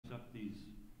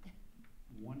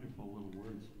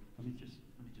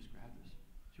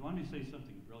wanted to say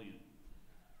something brilliant.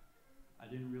 I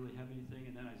didn't really have anything,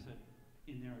 and then I said,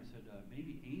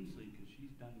 maybe Ainsley, because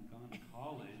she's gone to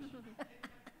college.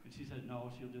 And she said,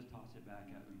 no, she'll just toss it back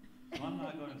at me. So I'm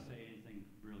not going to say anything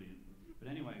brilliant.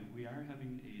 But anyway, we are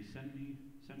having a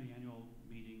semi-annual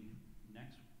meeting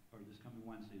this coming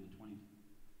Wednesday, the 20th.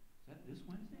 Is that this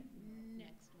Wednesday?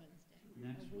 Next Wednesday.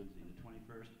 Next Wednesday, the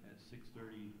 21st at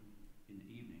 6:30 in the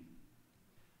evening.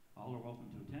 All are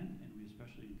welcome to attend, and we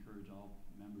especially encourage all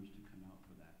members to come out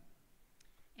for that.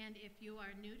 And if you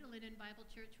are new to Linden Bible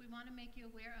Church, we want to make you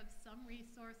aware of some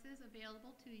resources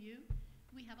available to you.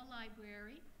 We have a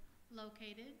library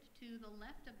located to the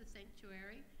left of the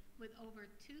sanctuary with over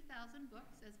 2,000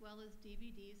 books as well as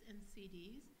DVDs and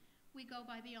CDs. We go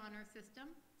by the honor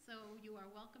system, so you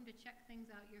are welcome to check things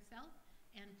out yourself,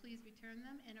 and please return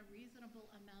them in a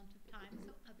reasonable amount of time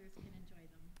so others can enjoy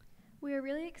them. We are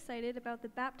really excited about the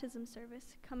baptism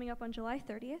service coming up on July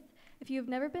 30th. If you have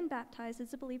never been baptized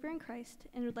as a believer in Christ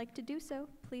and would like to do so,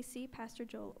 please see Pastor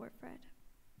Joel or Fred.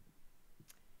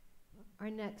 Our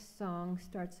next song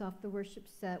starts off the worship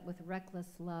set with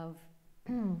Reckless Love.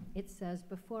 It says,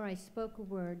 before I spoke a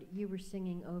word, you were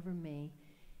singing over me.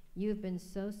 You have been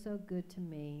so, so good to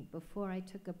me. Before I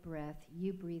took a breath,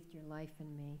 you breathed your life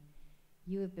in me.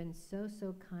 You have been so,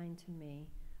 so kind to me.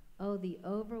 Oh, the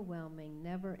overwhelming,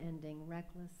 never-ending,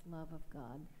 reckless love of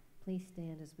God. Please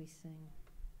stand as we sing.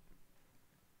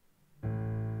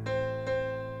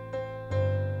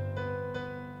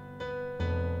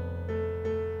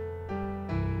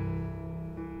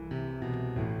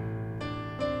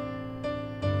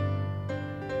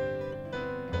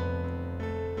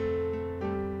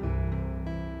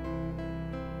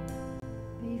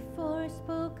 Before I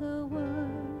spoke a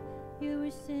word, you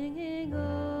were singing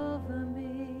over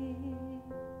me.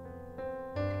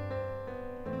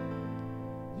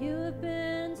 You have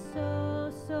been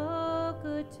so, so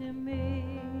good to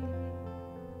me.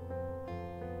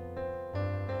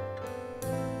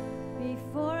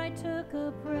 Before I took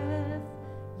a breath,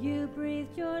 you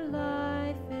breathed your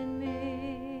life in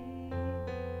me.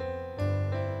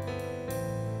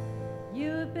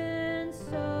 You have been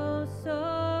so,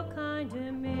 so kind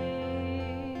to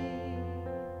me.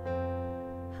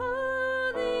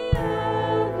 Oh, the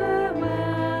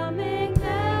overwhelming,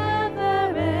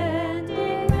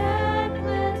 never-ending,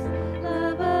 reckless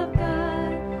love of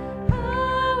God.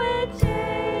 Oh, it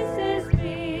chases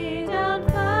me down,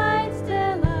 fights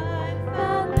till I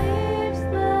found, leaves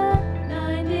the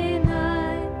 99.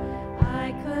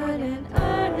 I couldn't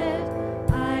earn it,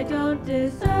 I don't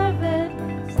deserve it.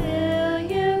 Still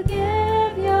you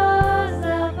give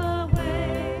yourself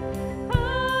away.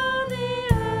 Oh,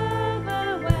 the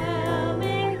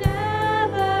overwhelming,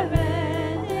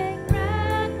 never-ending,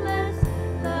 reckless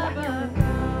love of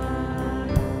God.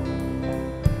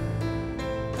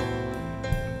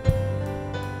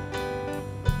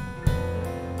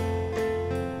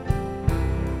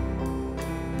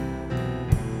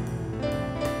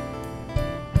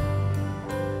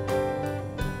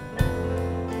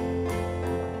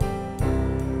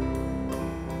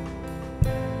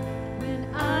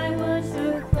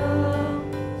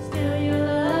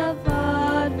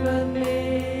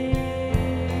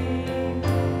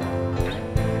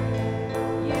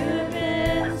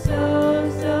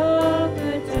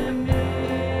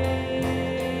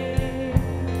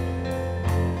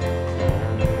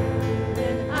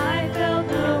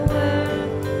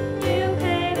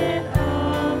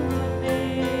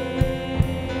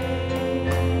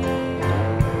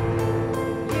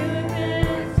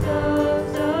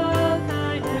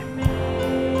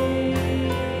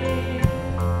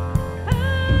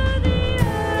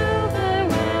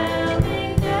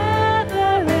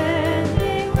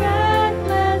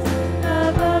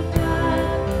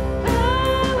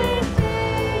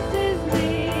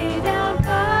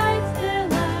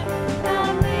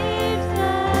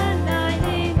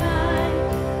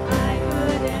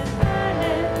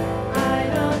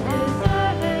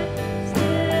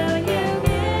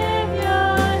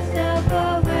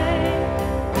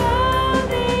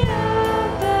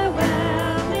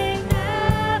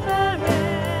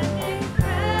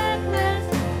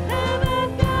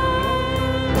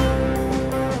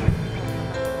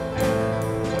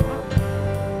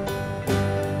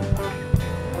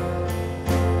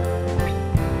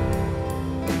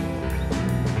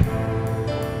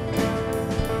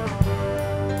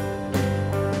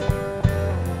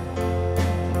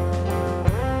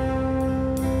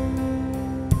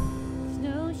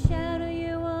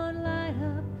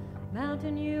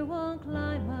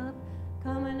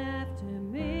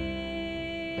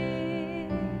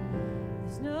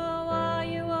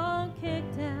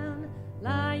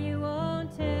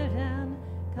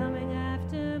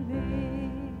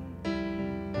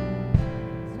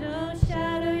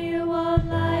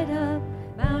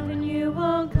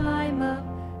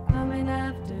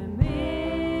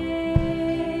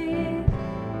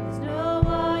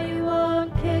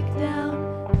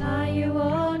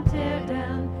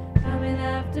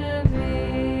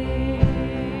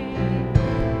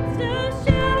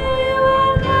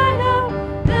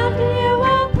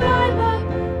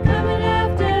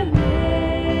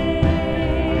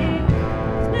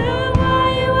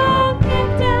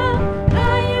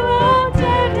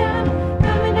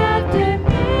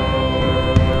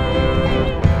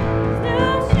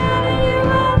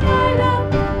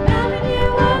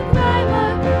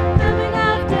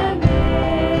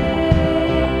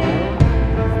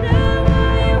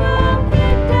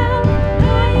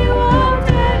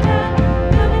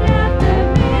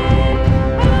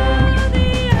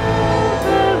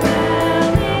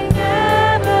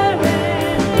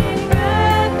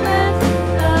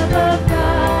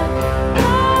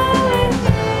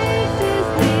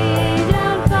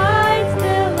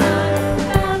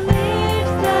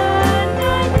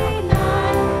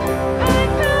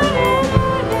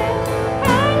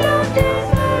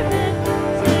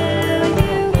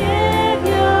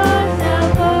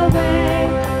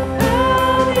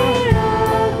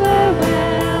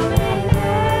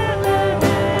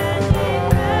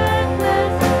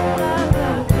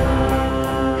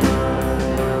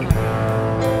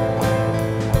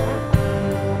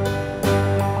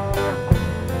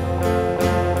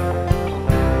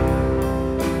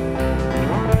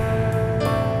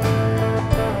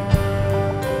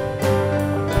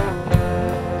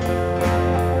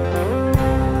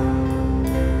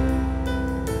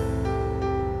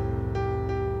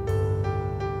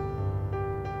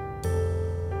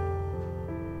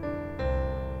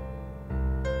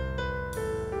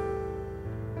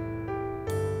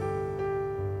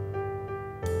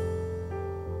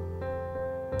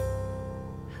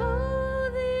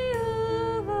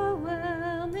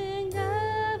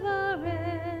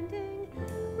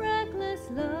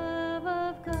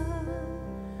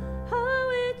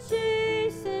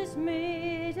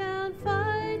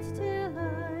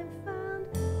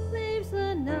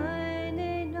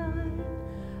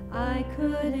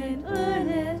 couldn't earn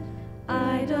it,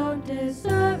 I don't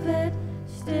deserve it,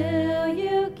 still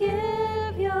you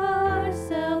give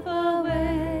yourself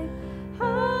away.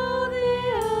 Oh,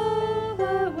 the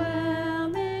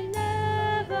overwhelming,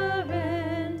 never-ending,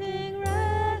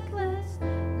 reckless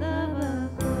love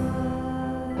of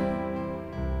God.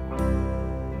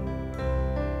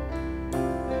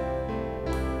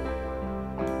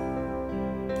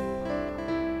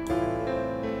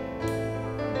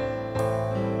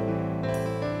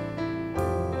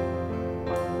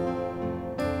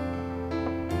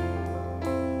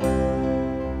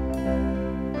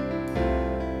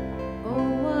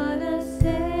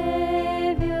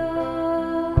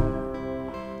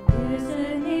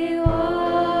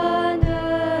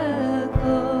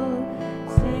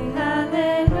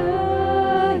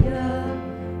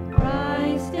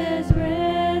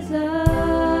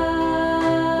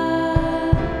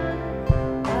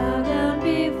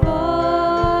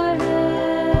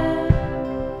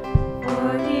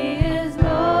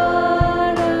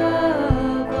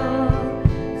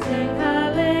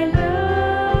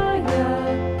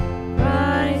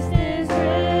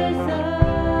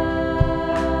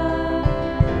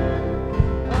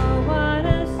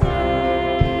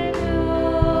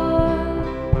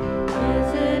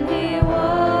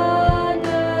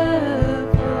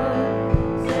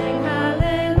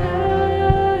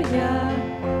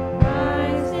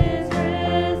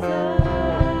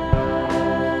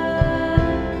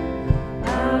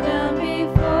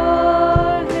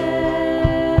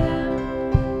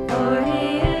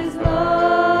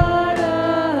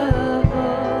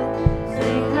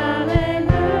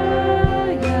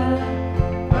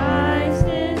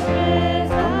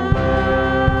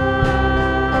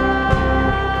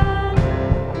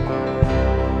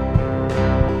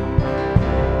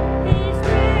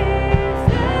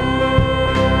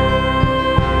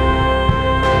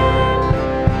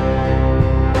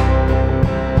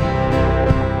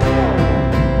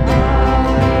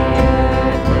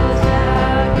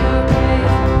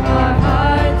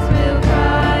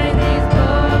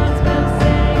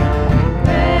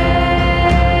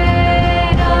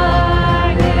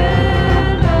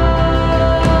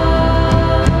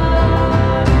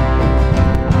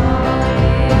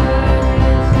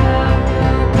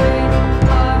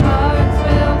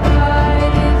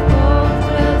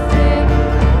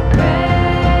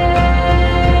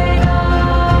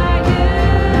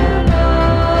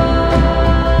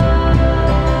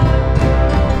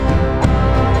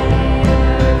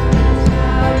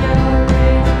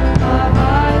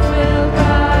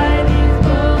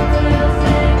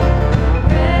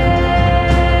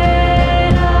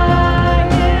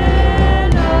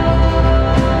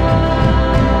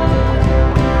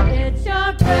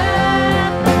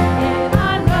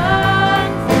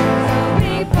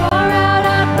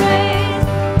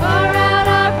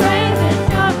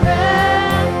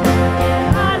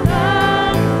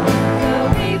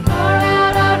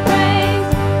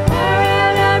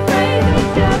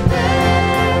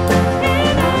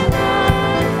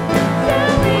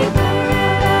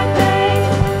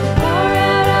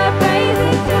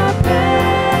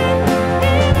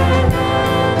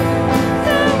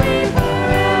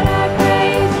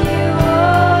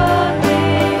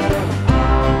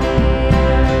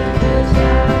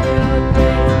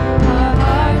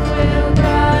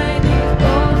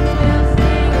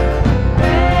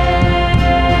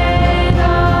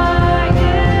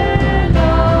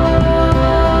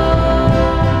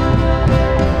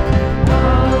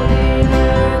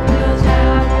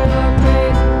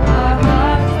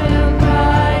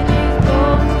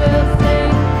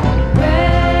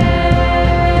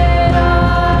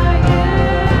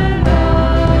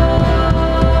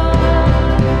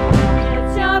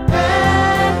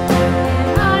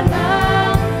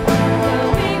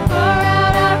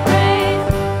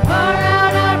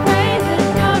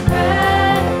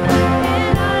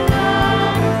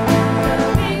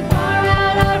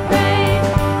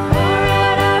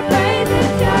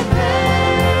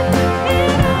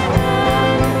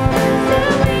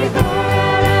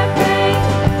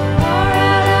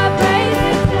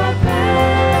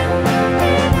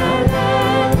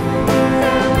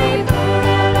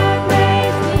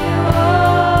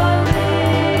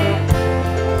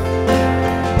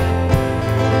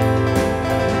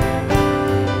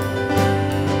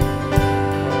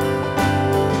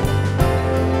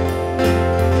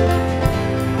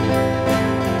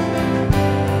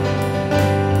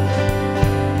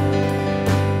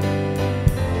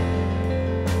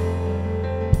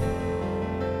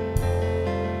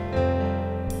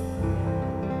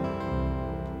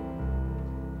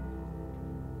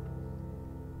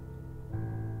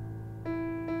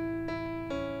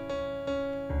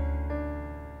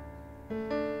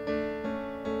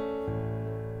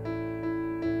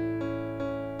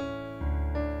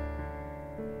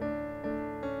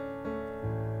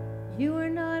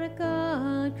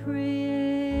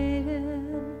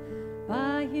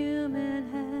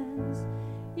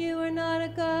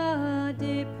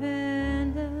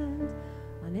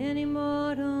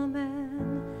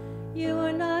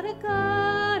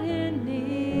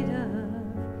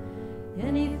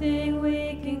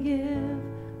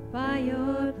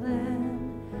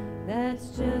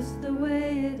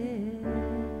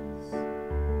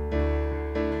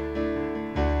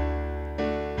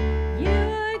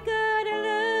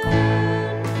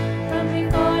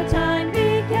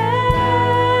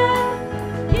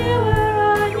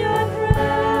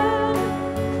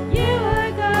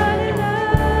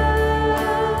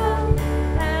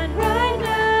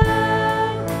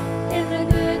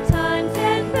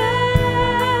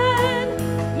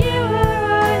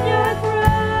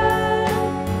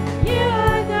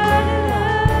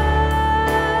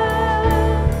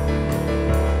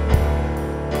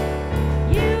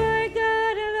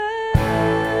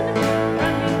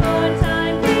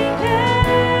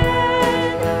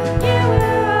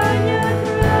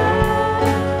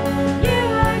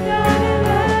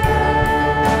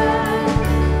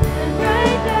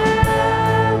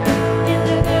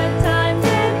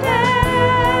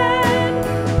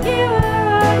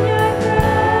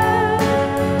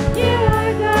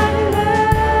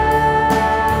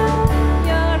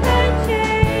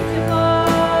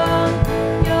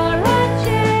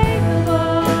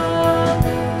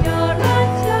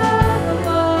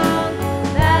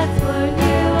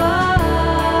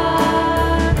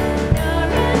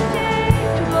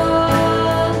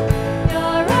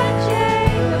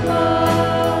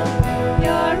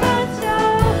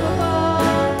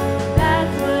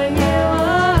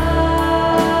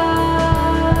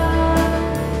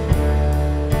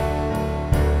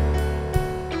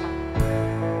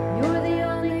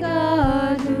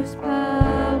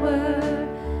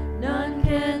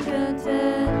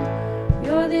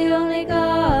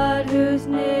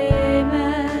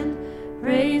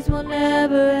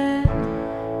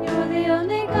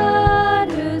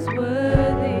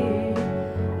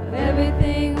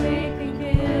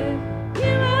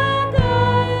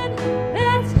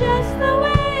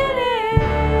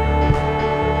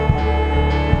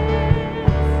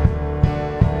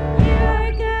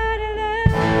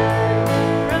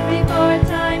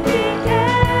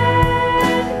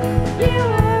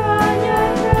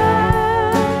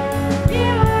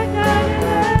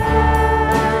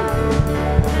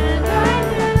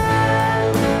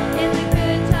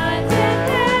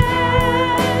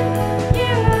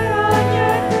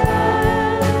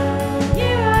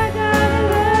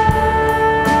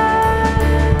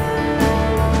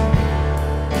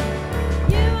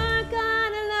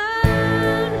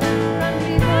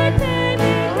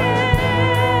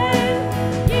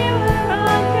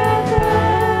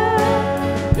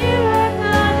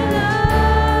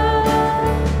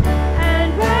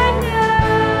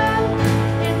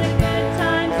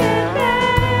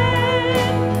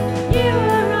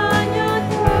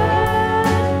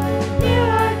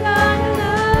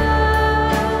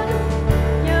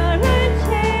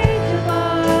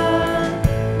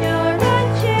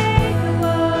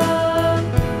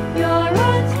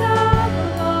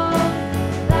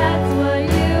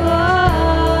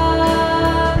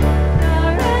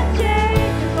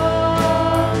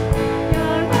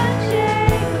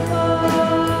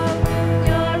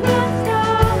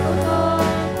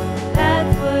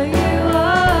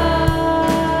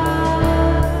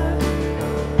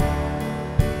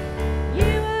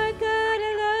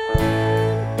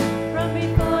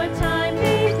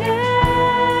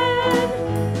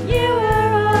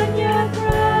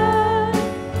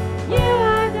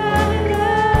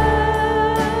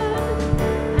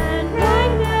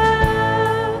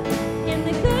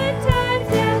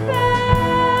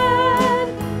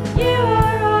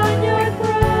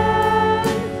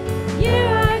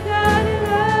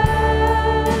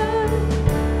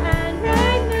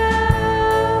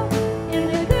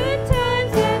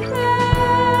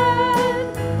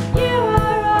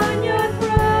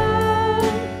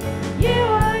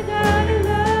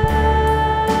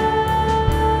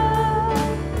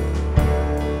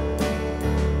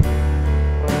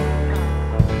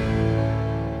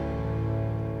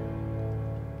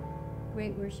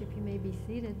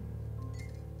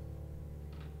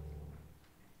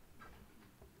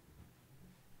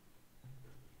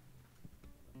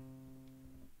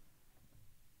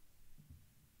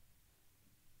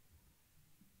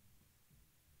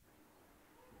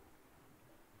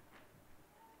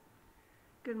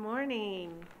 Good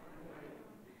morning.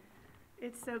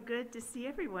 It's so good to see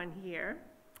everyone here.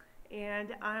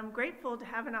 And I'm grateful to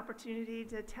have an opportunity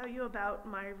to tell you about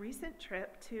my recent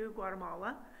trip to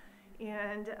Guatemala.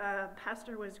 And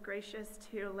Pastor was gracious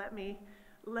to let me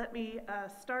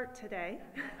start today.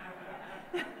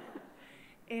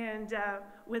 And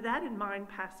with that in mind,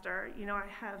 Pastor, I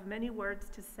have many words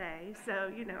to say,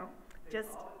 so,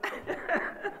 just...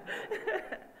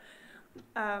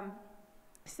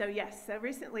 So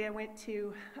recently I went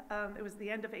to, it was the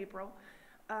end of April.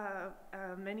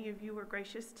 Many of you were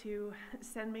gracious to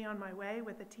send me on my way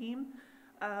with a team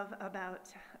of about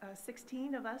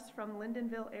 16 of us from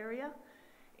Lyndonville area,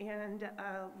 and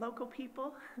local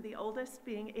people, the oldest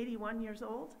being 81 years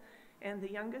old, and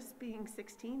the youngest being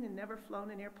 16 and never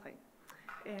flown an airplane.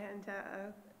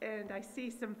 And I see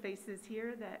some faces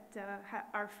here that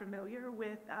are familiar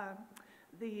with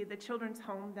the children's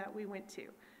home that we went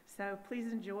to. So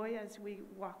please enjoy as we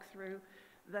walk through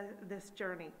this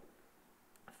journey.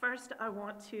 First, I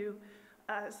want to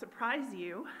surprise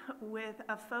you with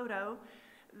a photo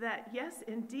that, yes,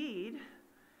 indeed,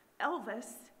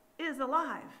 Elvis is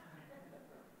alive.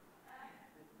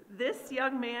 This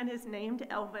young man is named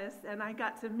Elvis, and I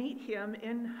got to meet him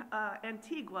in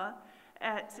Antigua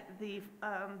at the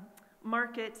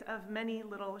market of many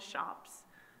little shops.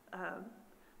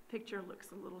 Picture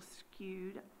looks a little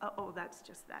skewed. Oh, that's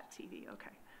just that TV.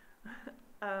 Okay.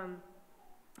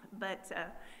 But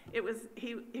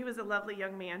he was a lovely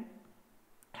young man.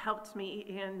 Helped me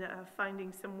in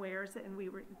finding some wares, and we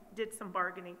did some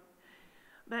bargaining.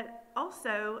 But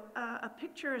also, a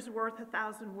picture is worth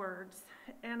 1,000 words,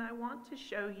 and I want to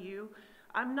show you.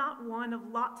 I'm not one of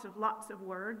lots of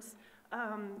words,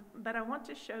 but I want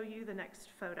to show you the next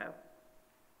photo.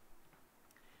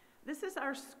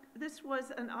 This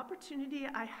was an opportunity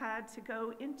I had to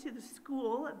go into the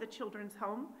school of the children's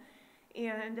home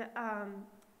and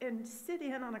sit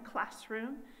in on a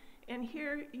classroom. And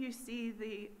here you see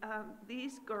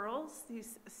these girls,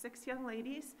 these 6 young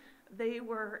ladies. They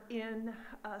were in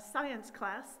a science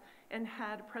class and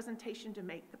had a presentation to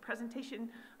make. The presentation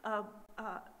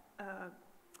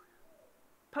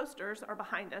posters are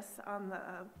behind us on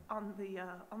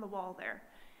the wall there.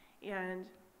 And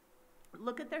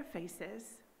look at their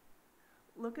faces.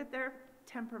 Look at their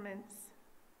temperaments.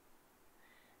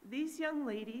 These young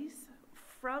ladies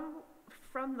from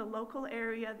the local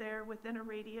area there within a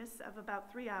radius of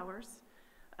about 3 hours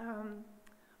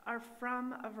are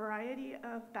from a variety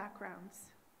of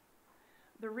backgrounds.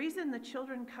 The reason the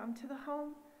children come to the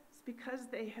home is because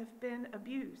they have been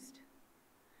abused.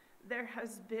 There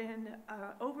has been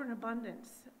over an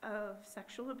abundance of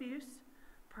sexual abuse.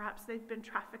 Perhaps they've been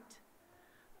trafficked.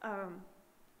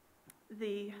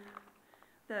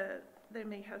 There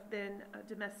may have been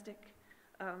domestic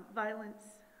violence,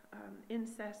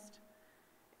 incest,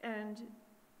 and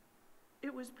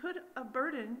it was put a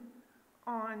burden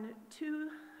on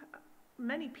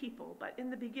many people, but in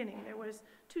the beginning there was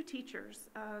 2 teachers,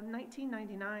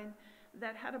 1999,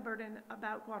 that had a burden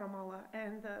about Guatemala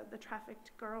and the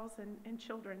trafficked girls and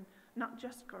children, not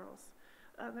just girls,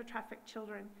 the trafficked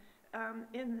children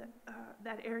in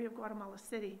that area of Guatemala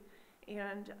City.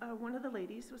 And one of the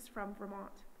ladies was from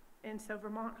Vermont, and so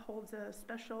Vermont holds a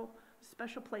special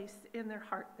place in their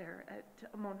heart there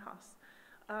at Monjas.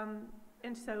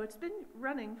 And so it's been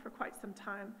running for quite some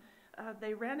time.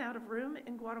 They ran out of room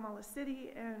in Guatemala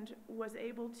City and was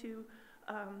able to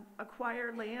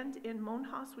acquire land in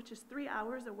Monjas, which is 3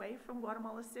 hours away from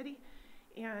Guatemala City,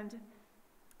 and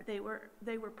they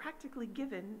were practically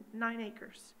given 9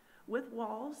 acres with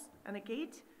walls and a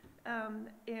gate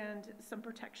and some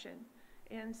protection.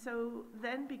 And so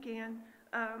then began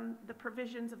the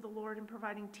provisions of the Lord in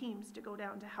providing teams to go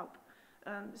down to help.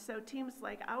 So teams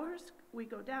like ours, we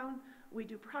go down, we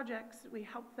do projects, we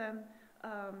help them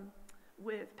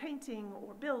with painting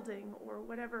or building or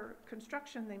whatever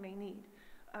construction they may need.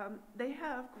 They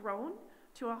have grown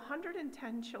to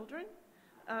 110 children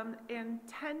and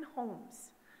 10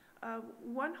 homes.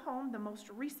 One home, the most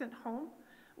recent home,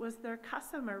 was their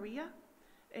Casa Maria,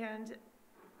 and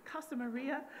Casa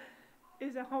Maria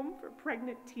is a home for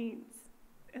pregnant teens.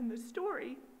 And the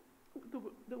story,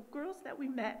 the girls that we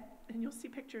met, and you'll see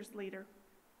pictures later,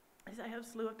 as I have a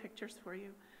slew of pictures for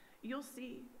you, you'll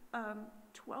see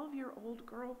 12-year-old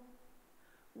girl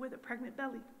with a pregnant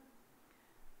belly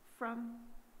from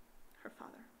her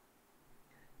father.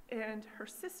 And her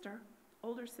sister,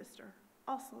 older sister,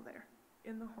 also there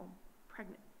in the home,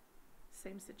 pregnant,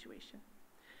 same situation.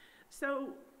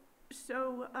 So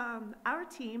our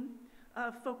team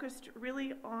focused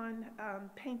really on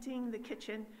painting the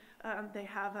kitchen. They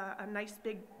have a nice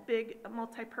big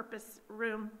multi-purpose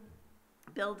room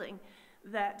building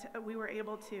that we were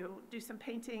able to do some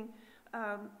painting.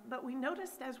 But we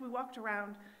noticed as we walked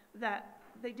around that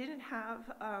they didn't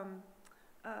have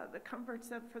the comforts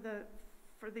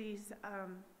for these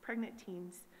pregnant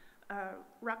teens,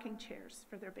 rocking chairs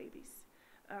for their babies,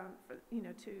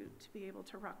 to be able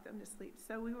to rock them to sleep.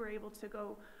 So we were able to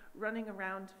go running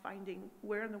around finding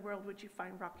where in the world would you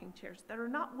find rocking chairs that are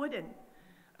not wooden,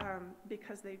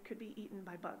 because they could be eaten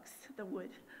by bugs, the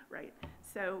wood, right?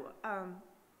 So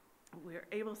we're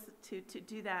able to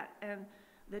do that, and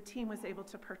the team was able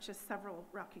to purchase several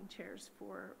rocking chairs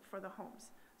for the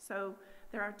homes. So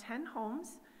there are 10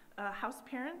 homes, house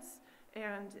parents,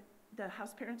 and the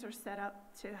house parents are set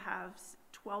up to have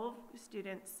 12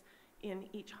 students in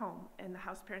each home, and the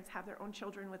house parents have their own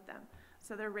children with them.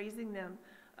 So they're raising them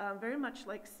very much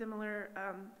like similar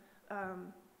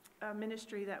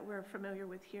ministry that we're familiar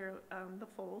with here, the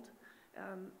Fold,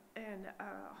 and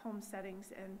home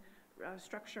settings and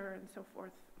structure and so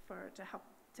forth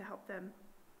to help them.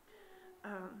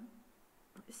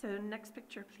 So next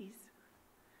picture, please.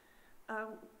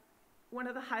 One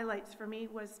of the highlights for me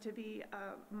was to be,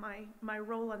 my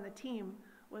role on the team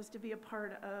was to be a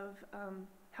part of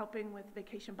helping with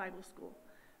Vacation Bible School.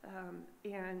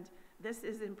 And this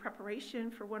is in preparation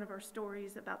for one of our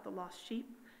stories about the lost sheep.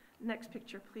 Next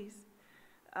picture, please.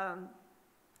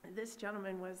 This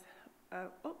gentleman was,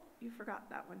 oh, you forgot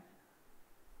that one.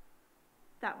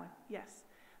 That one, yes.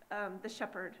 The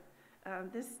shepherd.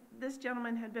 This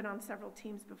gentleman had been on several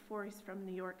teams before. He's from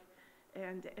New York,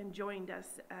 and joined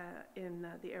us in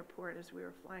the airport as we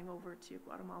were flying over to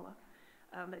Guatemala.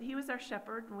 But he was our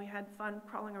shepherd, and we had fun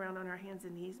crawling around on our hands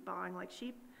and knees, bawling like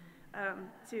sheep,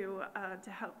 to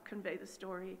help convey the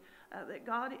story that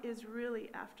God is really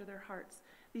after their hearts.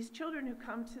 These children who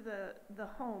come to the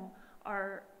home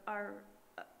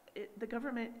the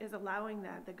government is allowing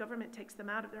that. The government takes them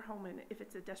out of their home, and if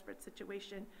it's a desperate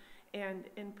situation, and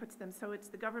puts them. So it's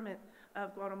the government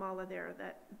of Guatemala there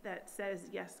that says,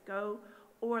 yes, go,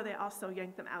 or they also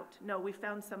yank them out. No, we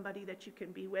found somebody that you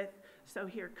can be with, so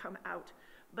here, come out.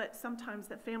 But sometimes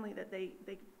the family that they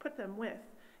put them with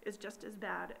is just as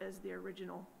bad as the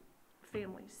original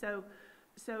family. So,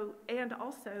 and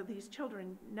also these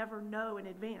children never know in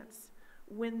advance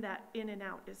when that in and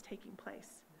out is taking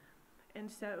place. And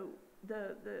so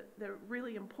the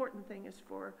really important thing is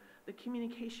for the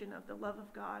communication of the love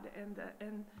of God and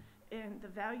the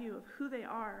value of who they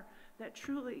are, that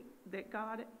truly that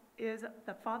God is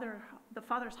the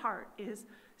Father's heart is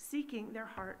seeking their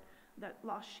heart, that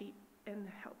lost sheep, and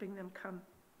helping them come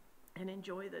and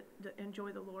enjoy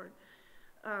the Lord.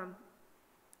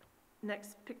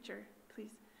 Next picture,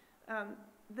 please.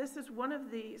 This is one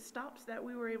of the stops that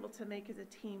we were able to make as a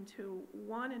team to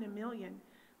 1 in a million.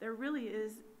 There really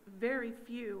is very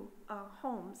few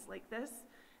homes like this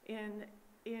in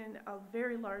a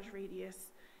very large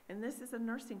radius, and this is a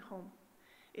nursing home.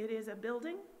 It is a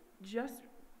building, just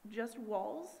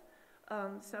walls,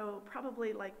 so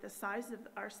probably like the size of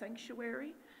our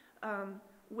sanctuary,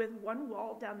 with one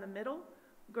wall down the middle,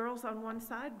 girls on one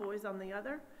side, boys on the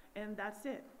other, and that's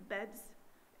it. Beds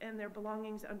and their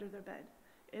belongings under their bed.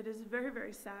 It is very,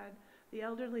 very sad. The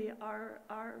elderly are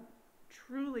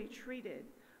truly treated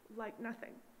like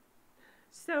nothing.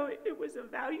 So it was a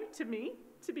value to me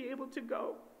to be able to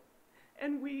go.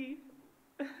 And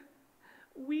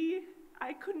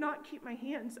I could not keep my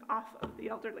hands off of the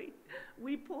elderly.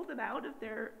 We pulled them out of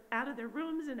their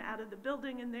rooms and out of the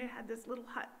building, and they had this little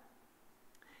hut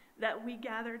that we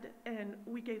gathered, and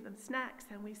we gave them snacks,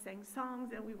 and we sang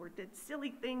songs, and we did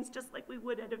silly things just like we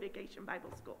would at a Vacation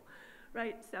Bible School,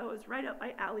 right? So it was right up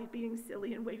my alley, being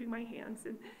silly and waving my hands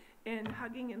and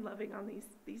hugging and loving on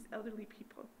these elderly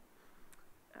people.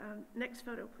 Next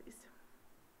photo, please.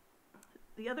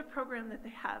 The other program that they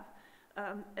have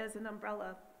as an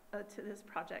umbrella to this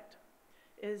project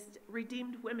is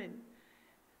Redeemed Women.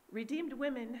 Redeemed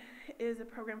Women is a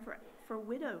program for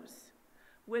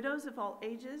widows of all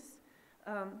ages.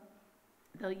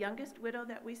 The youngest widow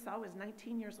that we saw was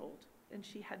 19 years old, and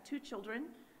she had 2 children.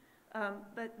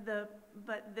 But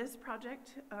this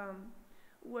project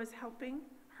was helping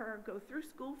her go through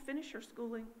school, finish her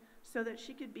schooling, so that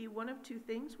she could be one of 2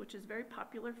 things, which is very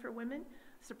popular for women.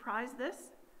 Surprise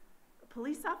this, a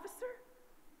police officer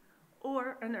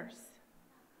or a nurse,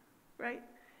 right?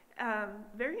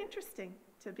 Very interesting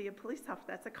to be a police officer.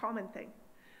 That's a common thing.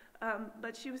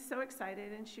 But she was so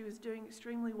excited, and she was doing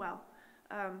extremely well.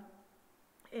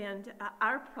 And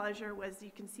our pleasure was,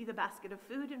 you can see the basket of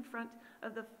food in front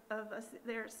of us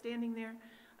there, standing there.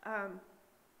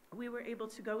 We were able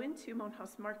to go into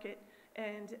Monjas Market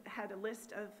and had a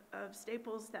list of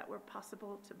staples that were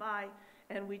possible to buy,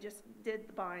 and we just did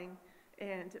the buying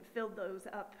and filled those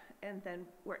up and then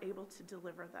were able to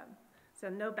deliver them. So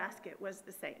no basket was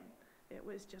the same. It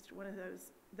was just one of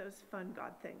those fun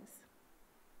God things.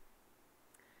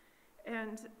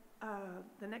 And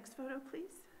the next photo,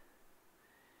 please.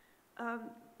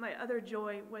 My other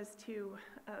joy was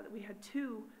we had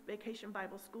 2 vacation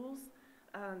Bible schools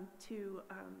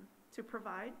to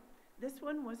provide. This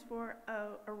one was for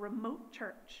a remote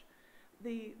church.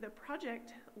 The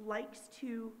project likes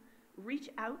to reach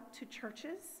out to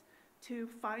churches to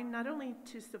find, not only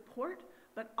to support,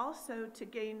 but also to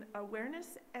gain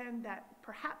awareness, and that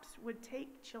perhaps would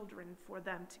take children for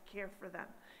them to care for them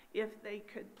if they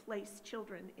could place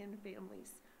children in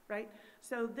families, right?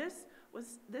 So this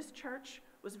church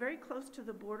was very close to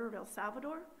the border of El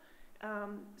Salvador,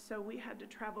 so we had to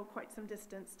travel quite some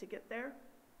distance to get there.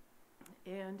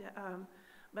 And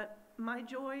but my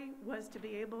joy was to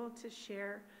be able to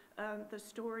share the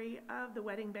story of the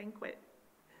wedding banquet.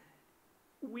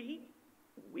 We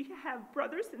have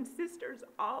brothers and sisters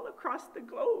all across the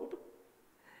globe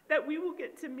that we will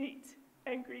get to meet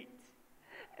and greet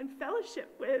and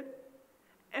fellowship with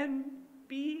and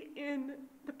be in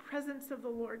the presence of the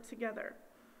Lord together.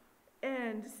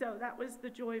 And so that was the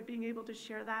joy of being able to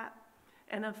share that.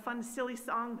 And a fun, silly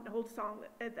song, an old song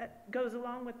that goes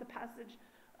along with the passage.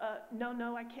 No,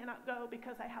 no, I cannot go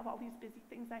because I have all these busy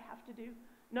things I have to do.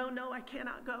 No, no, I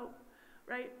cannot go,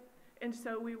 right? And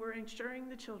so we were ensuring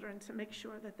the children to make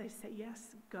sure that they say,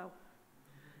 yes, go,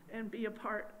 and be a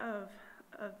part of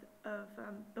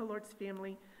the Lord's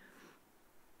family.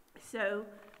 So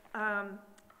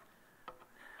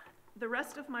the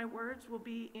rest of my words will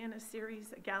be in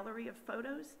a gallery of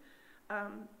photos.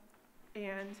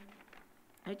 And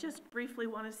I just briefly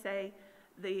want to say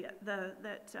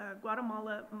that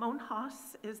Guatemala,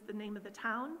 Monjas is the name of the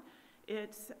town.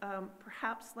 It's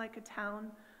perhaps like a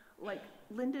town like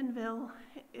Lyndonville,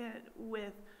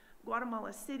 with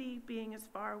Guatemala City being as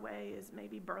far away as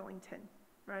maybe Burlington,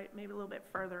 right? Maybe a little bit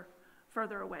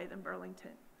further away than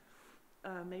Burlington.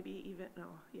 Maybe even,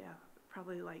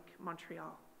 probably like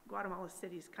Montreal. Guatemala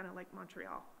City is kind of like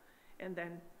Montreal. And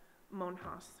then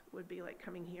Monjas would be like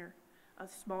coming here, a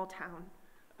small town.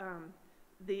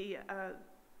 The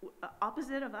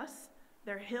opposite of us,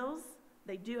 their hills,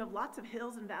 they do have lots of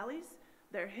hills and valleys.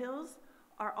 Their hills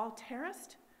are all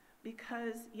terraced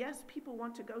because, yes, people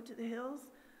want to go to the hills.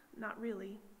 Not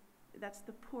really. That's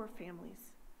the poor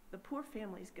families. The poor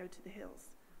families go to the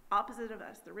hills. Opposite of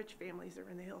us, the rich families are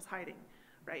in the hills hiding,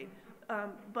 right?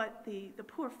 But the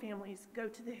poor families go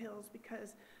to the hills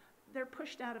because they're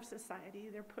pushed out of society.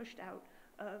 They're pushed out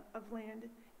of land,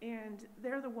 and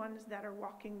they're the ones that are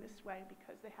walking this way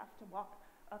because they have to walk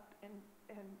up and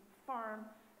farm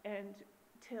and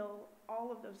till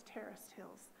all of those terraced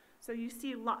hills. So you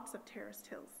see lots of terraced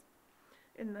hills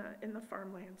in the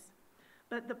farmlands.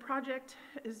 But the project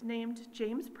is named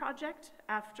James Project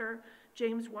after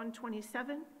James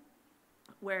 1:27,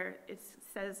 where it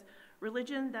says,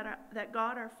 "Religion that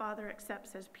God our Father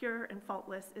accepts as pure and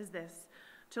faultless is this,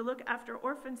 to look after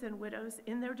orphans and widows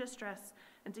in their distress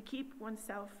and to keep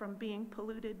oneself from being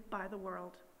polluted by the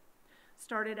world."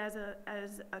 Started as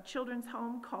a children's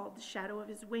home called The Shadow of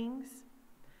His Wings.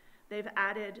 They've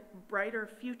added Brighter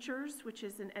Futures, which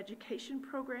is an education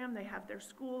program. They have their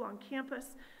school on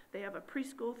campus. They have a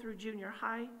preschool through junior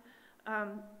high.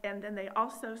 And then they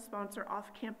also sponsor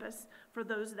off-campus for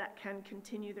those that can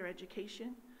continue their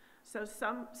education. So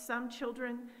some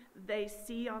children they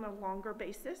see on a longer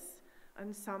basis,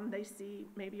 and some they see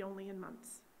maybe only in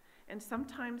months. And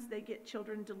sometimes they get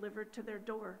children delivered to their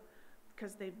door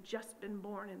because they've just been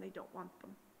born and they don't want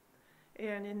them.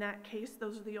 And in that case,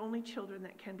 those are the only children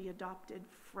that can be adopted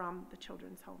from the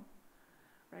children's home,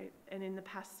 right? And in the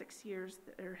past 6 years,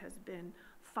 there has been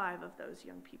 5 of those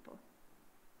young people.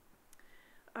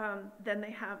 Then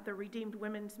they have the Redeemed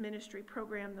Women's Ministry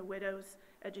Program, the Widows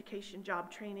Education, Job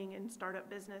Training, and Startup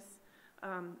Business.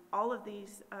 All of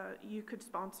these you could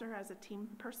sponsor as a team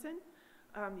person.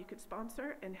 You could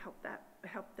sponsor and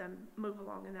help them move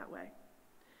along in that way.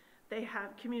 They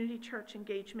have Community Church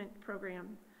Engagement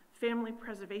Program, Family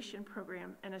Preservation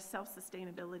Program, and a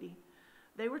self-sustainability.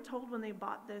 They were told when they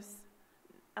bought this,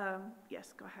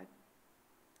 yes, go ahead,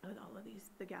 with all of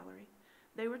these, the gallery.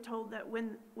 They were told that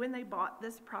when they bought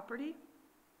this property,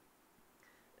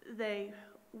 they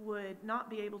would not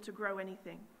be able to grow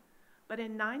anything. But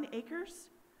in 9 acres,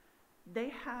 they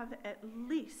have at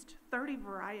least 30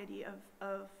 variety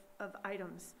of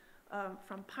items,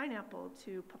 from pineapple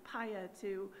to papaya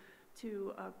to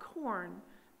corn,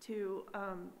 to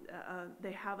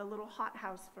they have a little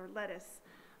hothouse for lettuce.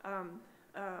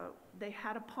 They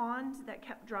had a pond that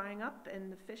kept drying up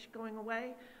and the fish going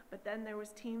away, But then there was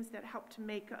teams that helped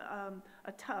make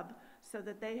a tub so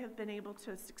that they have been able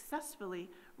to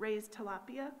successfully raise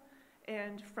tilapia.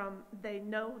 And they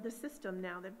know the system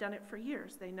now. They've done it for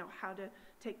years. They know how to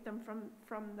take them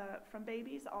from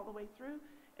babies all the way through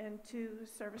and to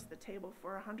service the table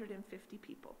for 150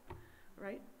 people,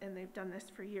 right? And they've done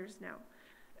this for years now.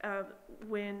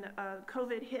 When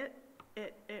COVID hit,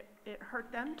 it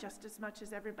hurt them just as much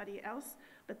as everybody else,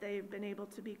 but they've been able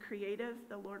to be creative,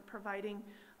 the Lord providing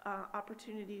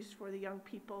opportunities for the young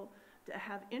people to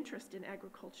have interest in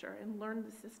agriculture and learn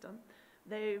the system.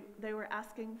 They were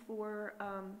asking for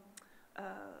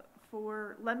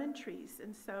lemon trees,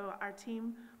 and so our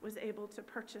team was able to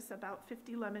purchase about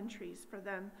 50 lemon trees for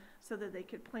them so that they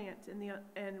could plant.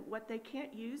 And what they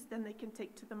can't use, then they can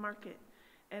take to the market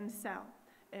and sell.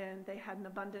 And they had an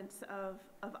abundance of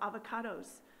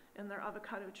avocados in their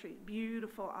avocado tree,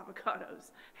 beautiful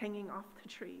avocados hanging off the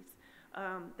trees.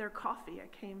 Their coffee, I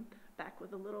came back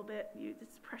with a little bit.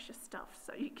 It's precious stuff,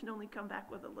 so you can only come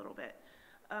back with a little bit.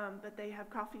 But they have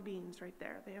coffee beans right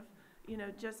there. They have,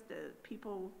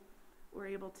 people were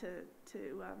able to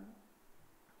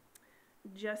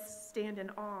just stand in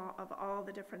awe of all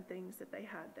the different things that they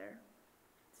had there.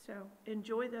 So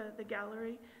enjoy the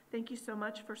gallery. Thank you so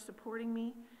much for supporting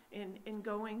me in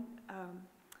going.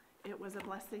 It was a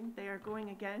blessing. They are going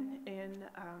again in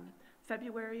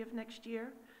February of next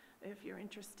year if you're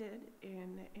interested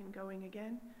in going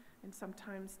again. And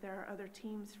sometimes there are other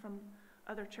teams from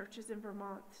other churches in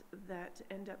Vermont that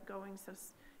end up going, so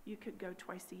you could go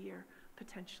twice a year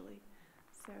potentially.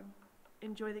 So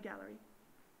enjoy the gallery.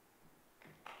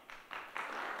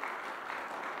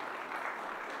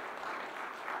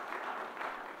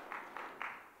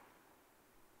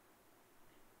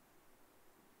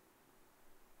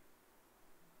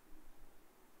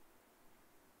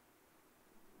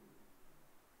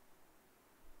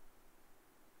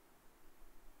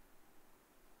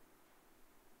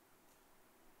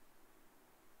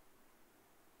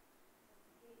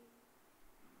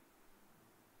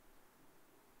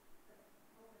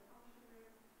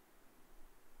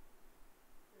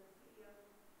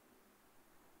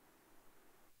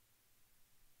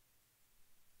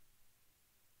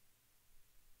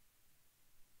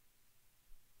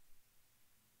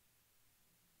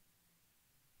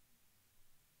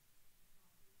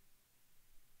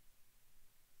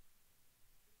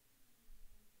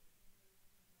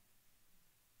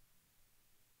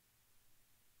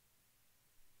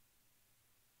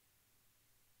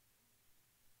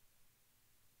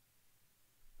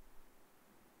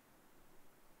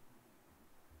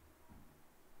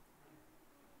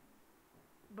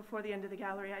 Before the end of the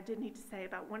gallery, I did need to say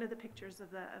about one of the pictures of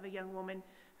a young woman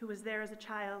who was there as a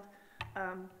child,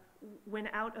 went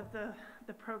out of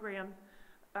the program,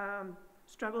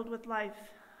 struggled with life,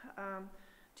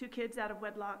 2 kids out of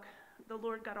wedlock. The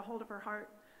Lord got a hold of her heart,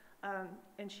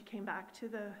 and she came back to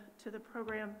the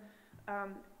program,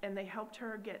 and they helped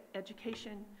her get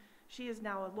education. She is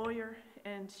now a lawyer,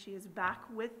 and she is back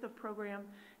with the program,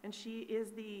 and she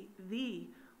is the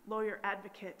lawyer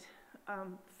advocate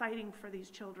fighting for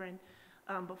these children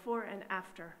before and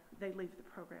after they leave the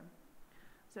program.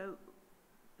 So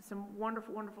some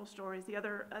wonderful, wonderful stories. The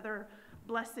other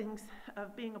blessings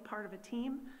of being a part of a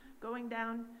team going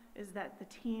down is that the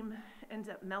team ends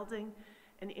up melding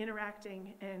and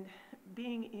interacting and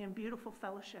being in beautiful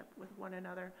fellowship with one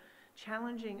another,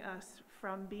 challenging us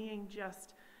from being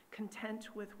just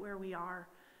content with where we are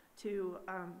to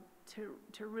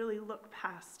really look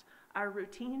past our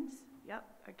routines. Yep,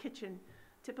 a kitchen,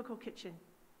 typical kitchen.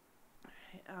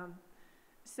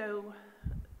 So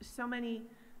many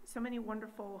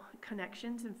wonderful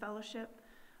connections and fellowship.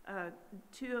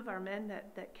 2 of our men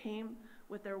that came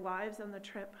with their wives on the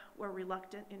trip were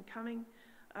reluctant in coming.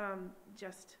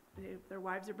 Their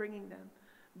wives are bringing them.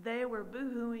 They were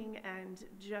boohooing and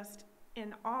just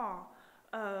in awe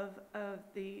of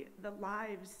the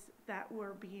lives that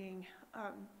were being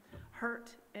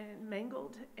hurt and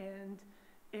mangled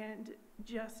and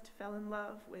just fell in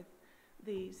love with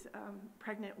these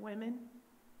pregnant women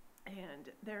and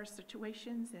their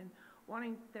situations, and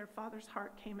wanting their father's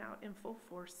heart came out in full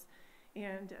force.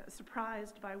 And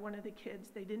surprised by one of the kids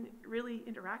they didn't really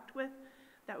interact with,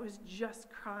 that was just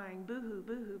crying boo-hoo,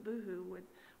 boo-hoo, boo-hoo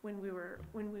when we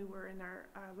were in our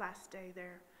last day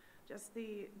there. Just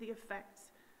the effects.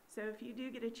 So if you do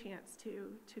get a chance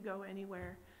to go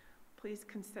anywhere, please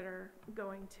consider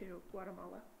going to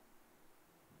Guatemala.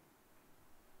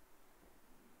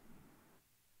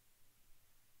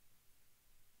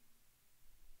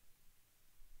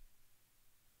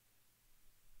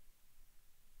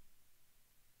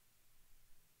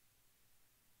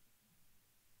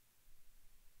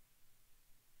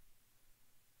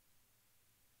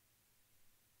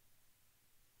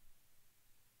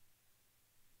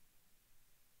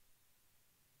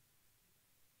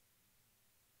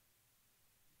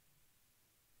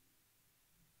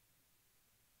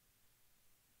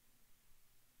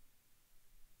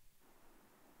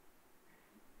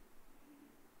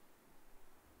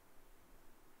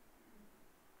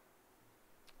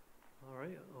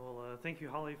 thank you,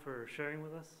 Holly, for sharing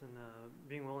with us and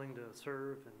being willing to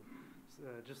serve,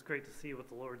 and just great to see what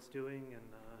the Lord's doing and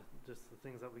just the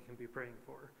things that we can be praying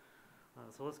for.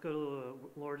 So let's go to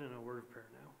the Lord in a word of prayer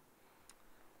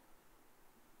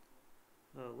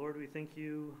now. Lord, we thank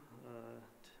you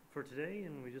for today,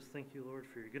 and we just thank you, Lord,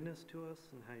 for your goodness to us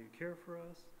and how you care for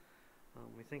us.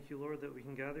 We thank you, Lord, that we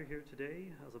can gather here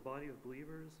today as a body of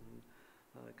believers and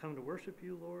come to worship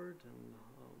you, Lord, and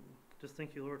just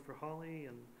thank you, Lord, for Holly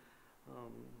and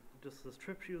just this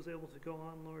trip she was able to go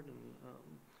on, Lord, and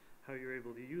how you're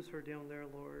able to use her down there,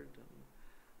 Lord.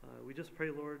 And we just pray,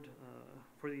 Lord,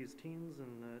 for these teens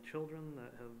and children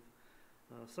that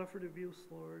have suffered abuse,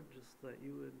 Lord, just that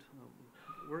you would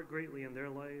work greatly in their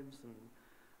lives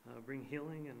and bring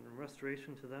healing and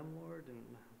restoration to them, Lord, and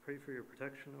pray for your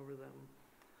protection over them.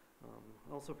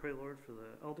 Also pray, Lord, for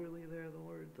the elderly there,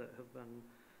 Lord, that have been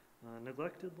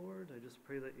neglected, Lord. I just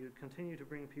pray that you'd continue to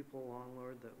bring people along,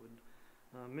 Lord, that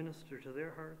would minister to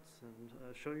their hearts and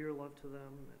show your love to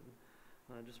them.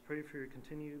 And just pray for your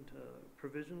continued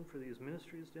provision for these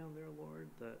ministries down there, Lord,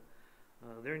 that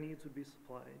their needs would be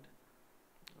supplied.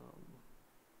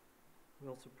 We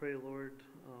also pray, Lord,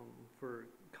 for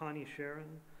Connie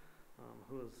Sharon,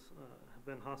 who has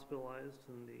been hospitalized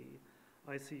in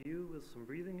the ICU with some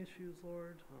breathing issues,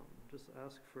 Lord. Just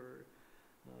ask for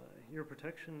your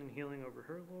protection and healing over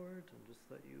her, Lord, and just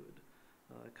that you would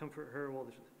comfort her while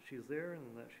she's there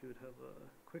and that she would have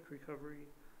a quick recovery.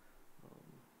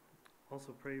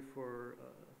 Also pray for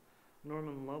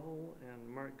Norman Lovell and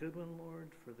Mark Goodwin,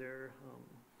 Lord, for their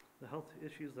the health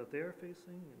issues that they are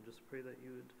facing, and just pray that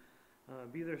you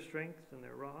would be their strength and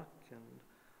their rock, and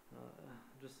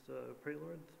just pray,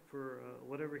 Lord, for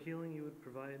whatever healing you would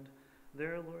provide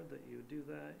there, Lord, that you would do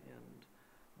that, and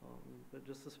but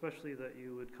just especially that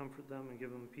you would comfort them and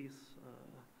give them peace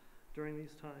during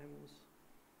these times.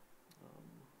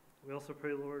 We also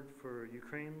pray, Lord, for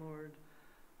Ukraine, Lord,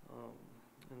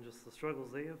 and just the struggles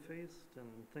they have faced, and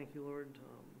thank you, Lord,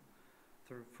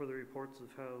 for the reports of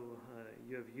how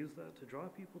you have used that to draw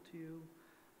people to you.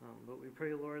 But we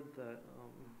pray, Lord, that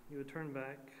you would turn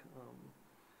back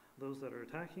those that are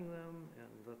attacking them,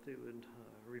 and that they would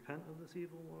repent of this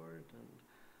evil, Lord,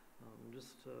 and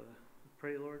just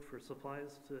pray, Lord, for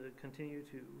supplies to continue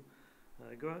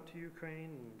to go out to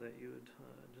Ukraine, and that you would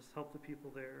just help the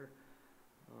people there,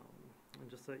 and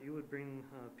just that you would bring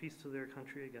peace to their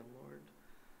country again, Lord.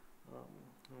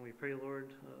 And we pray, Lord,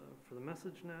 for the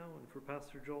message now and for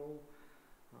Pastor Joel,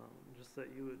 just that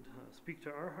you would speak to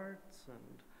our hearts,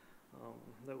 and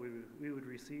that we would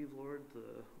receive, Lord,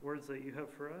 the words that you have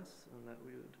for us, and that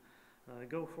we would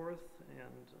go forth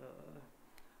and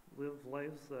live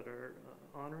lives that are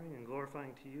honoring and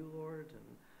glorifying to you, Lord,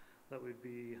 and that we'd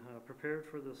be prepared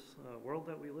for this world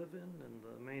that we live in and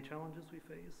the many challenges we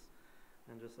face.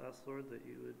 And just ask, Lord, that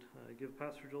you would give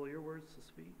Pastor Joel your words to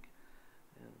speak,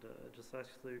 and just ask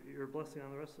your blessing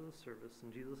on the rest of the service.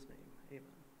 In Jesus' name, amen.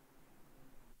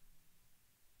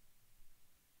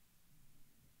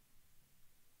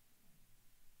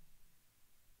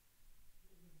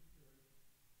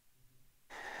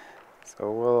 So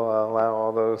we'll allow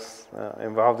all those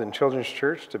involved in Children's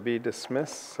Church to be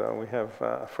dismissed. So we have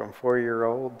from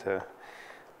 4-year-old to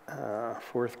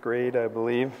 4th grade, I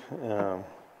believe.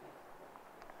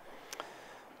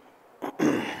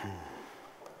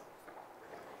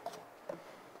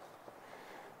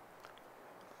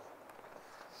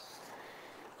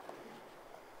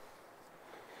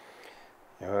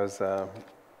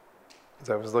 As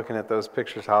I was looking at those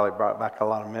pictures, Holly brought back a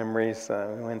lot of memories.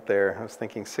 We went there, I was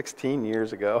thinking 16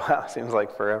 years ago. Seems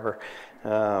like forever.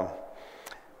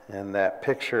 And that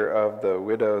picture of the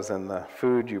widows and the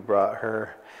food you brought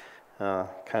her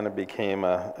kind of became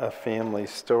a family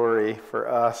story for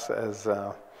us, as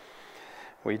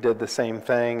we did the same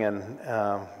thing.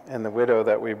 And the widow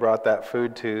that we brought that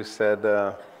food to said,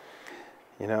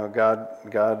 God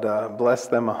bless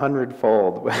them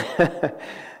 100-fold.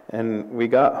 And we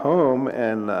got home,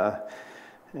 and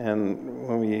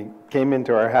when we came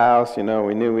into our house, we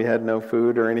knew we had no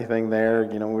food or anything there.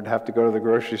 We'd have to go to the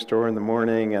grocery store in the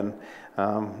morning, and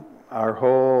our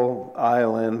whole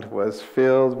island was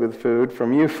filled with food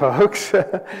from you folks,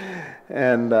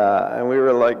 and we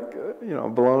were like,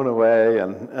 blown away.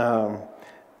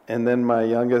 And then my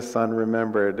youngest son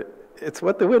remembered, it's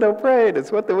what the widow prayed.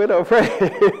 It's what the widow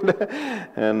prayed.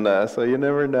 And so you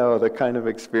never know the kind of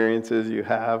experiences you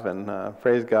have. And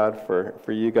praise God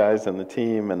for you guys and the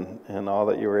team and all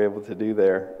that you were able to do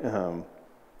there.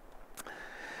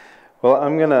 Well,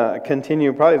 I'm going to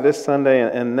continue probably this Sunday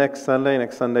and next Sunday.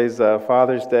 Next Sunday's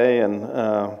Father's Day. And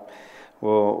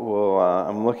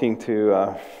I'm looking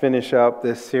to finish up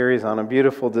this series on a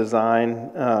beautiful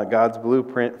design, God's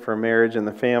blueprint for marriage and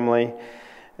the family,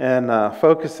 and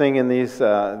focusing in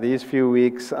these few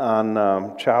weeks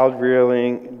on child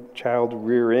rearing,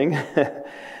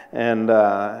 and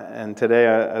today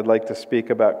I'd like to speak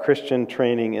about Christian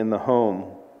training in the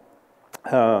home.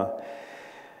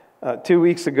 2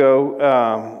 weeks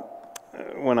ago,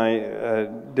 when I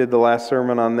did the last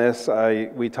sermon on this,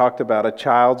 we talked about a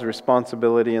child's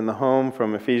responsibility in the home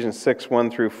from Ephesians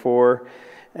 6:1-4,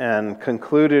 and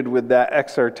concluded with that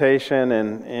exhortation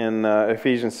in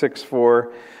Ephesians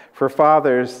 6:4. For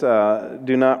fathers,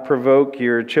 do not provoke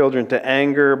your children to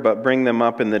anger, but bring them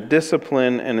up in the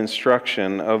discipline and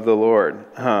instruction of the Lord.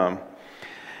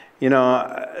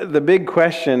 The big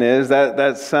question is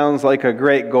that sounds like a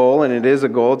great goal, and it is a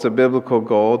goal. It's a biblical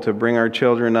goal to bring our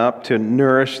children up, to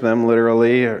nourish them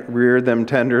literally, or rear them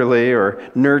tenderly, or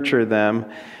nurture them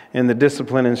in the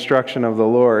discipline and instruction of the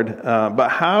Lord. But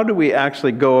how do we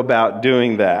actually go about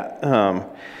doing that?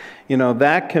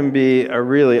 That can be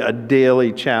a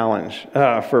daily challenge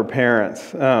for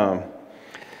parents.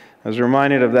 I was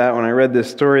reminded of that when I read this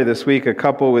story this week. A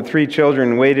couple with 3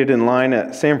 children waited in line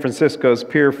at San Francisco's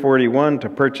Pier 41 to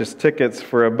purchase tickets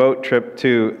for a boat trip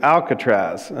to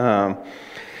Alcatraz.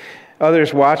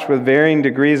 Others watched with varying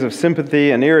degrees of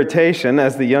sympathy and irritation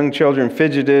as the young children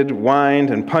fidgeted, whined,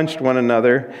 and punched one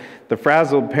another. The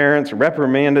frazzled parents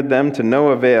reprimanded them to no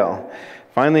avail.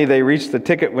 Finally, they reached the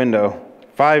ticket window.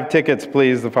 5 tickets,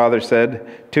 please, the father said.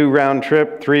 2 round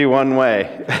trip, 3 one way.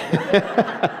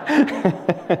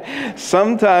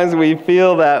 Sometimes we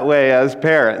feel that way as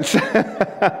parents.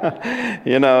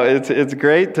 It's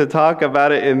great to talk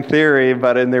about it in theory,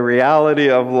 but in the reality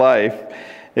of life,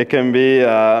 it can be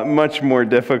much more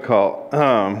difficult.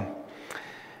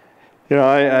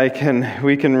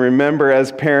 We can remember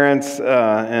as parents,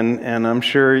 and I'm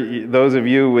sure those of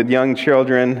you with young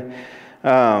children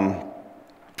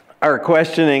are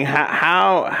questioning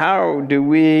how do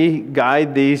we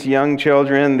guide these young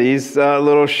children, these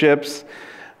little ships,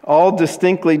 all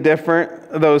distinctly different,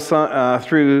 though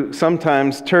through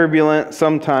sometimes turbulent,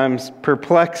 sometimes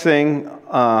perplexing,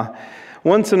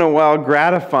 once in a while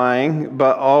gratifying,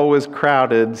 but always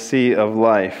crowded sea of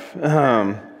life.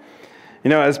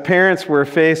 As parents, we're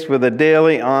faced with a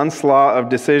daily onslaught of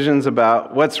decisions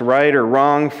about what's right or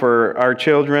wrong for our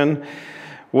children.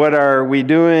 What are we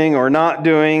doing or not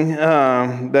doing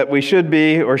that we should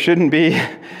be or shouldn't be?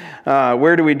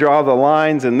 Where do we draw the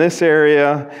lines in this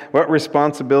area? What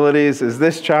responsibilities is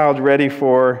this child ready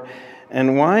for?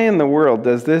 And why in the world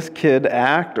does this kid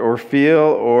act or feel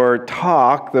or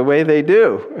talk the way they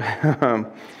do?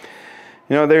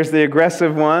 There's the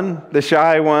aggressive one, the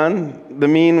shy one, the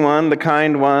mean one, the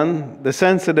kind one, the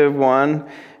sensitive one,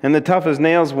 and the tough as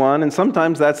nails one, and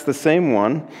sometimes that's the same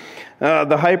one.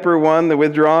 The hyper one, the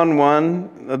withdrawn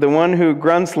one, the one who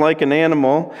grunts like an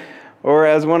animal, or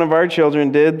as one of our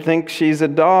children did, thinks she's a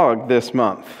dog this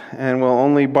month and will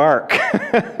only bark.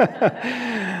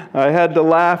 I had to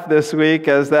laugh this week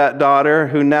as that daughter,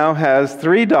 who now has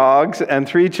 3 dogs and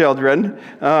 3 children,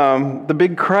 the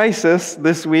big crisis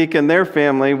this week in their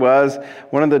family was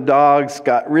one of the dogs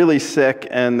got really sick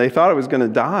and they thought it was going to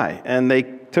die. And they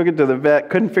took it to the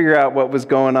vet, couldn't figure out what was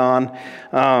going on.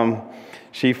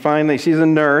 She's a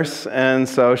nurse, and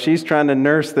so she's trying to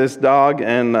nurse this dog,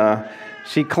 and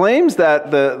she claims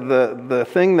that the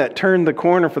thing that turned the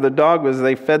corner for the dog was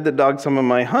they fed the dog some of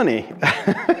my honey.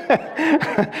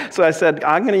 So I said,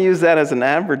 I'm going to use that as an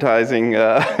advertising,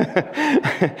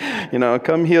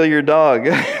 come heal your dog.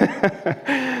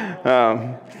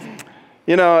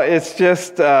 It's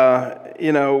just,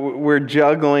 we're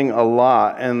juggling a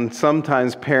lot, and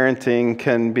sometimes parenting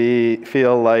can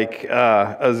feel like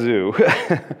a zoo.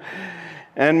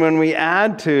 And when we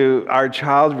add to our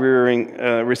child-rearing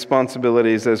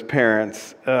responsibilities as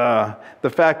parents, the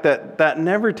fact that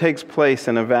never takes place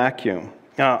in a vacuum.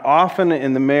 Often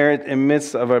in the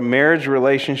midst of a marriage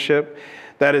relationship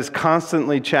that is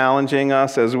constantly challenging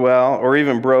us as well, or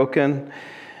even broken,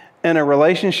 and a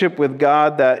relationship with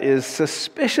God that is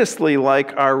suspiciously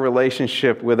like our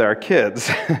relationship with our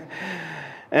kids.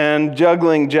 And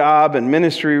juggling job and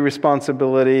ministry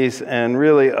responsibilities and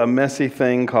really a messy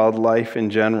thing called life in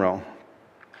general.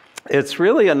 It's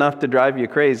really enough to drive you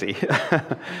crazy,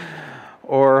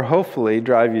 or hopefully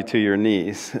drive you to your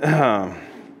knees.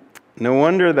 No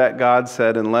wonder that God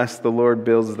said, unless the Lord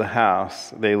builds the house,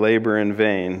 they labor in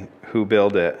vain who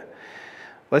build it.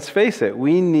 Let's face it,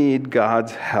 we need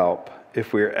God's help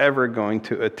if we're ever going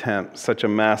to attempt such a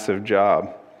massive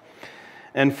job.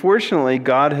 And fortunately,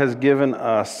 God has given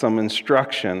us some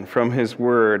instruction from His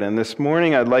Word. And this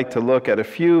morning, I'd like to look at a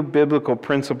few biblical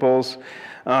principles,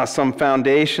 some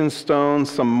foundation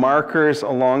stones, some markers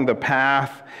along the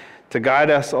path to guide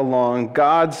us along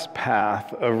God's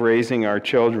path of raising our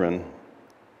children.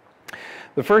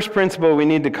 The first principle we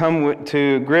need to come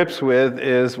to grips with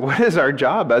is, what is our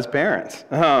job as parents?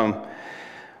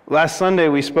 Last Sunday,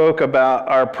 we spoke about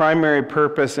our primary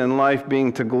purpose in life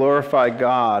being to glorify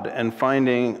God and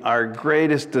finding our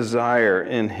greatest desire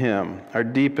in Him, our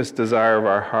deepest desire of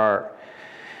our heart.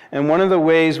 And one of the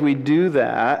ways we do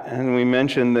that, and we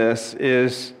mentioned this,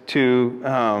 is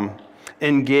to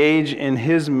engage in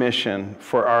His mission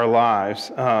for our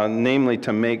lives, namely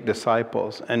to make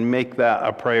disciples and make that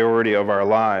a priority of our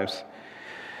lives.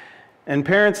 And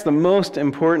parents, the most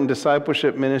important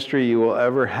discipleship ministry you will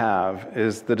ever have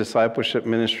is the discipleship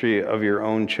ministry of your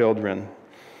own children.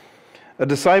 A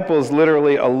disciple is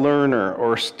literally a learner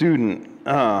or student,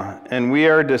 and we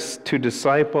are to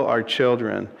disciple our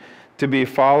children to be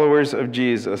followers of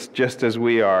Jesus just as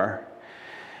we are.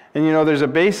 And you know, there's a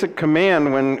basic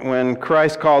command when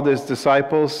Christ called His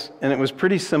disciples, and it was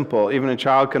pretty simple. Even a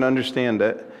child could understand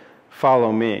it.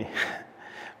 Follow me.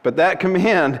 But that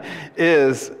command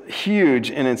is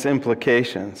huge in its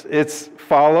implications. It's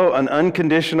follow an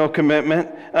unconditional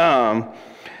commitment,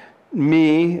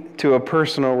 me to a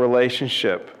personal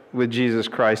relationship with Jesus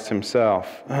Christ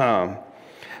Himself.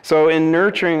 So in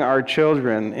nurturing our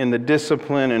children in the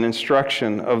discipline and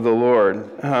instruction of the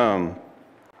Lord,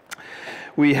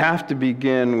 we have to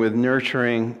begin with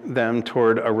nurturing them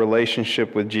toward a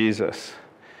relationship with Jesus.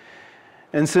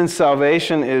 And since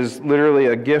salvation is literally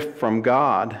a gift from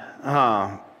God,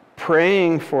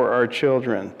 praying for our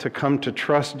children to come to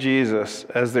trust Jesus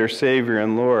as their Savior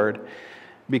and Lord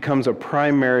becomes a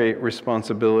primary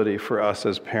responsibility for us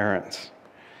as parents.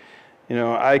 You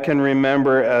know, I can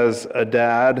remember as a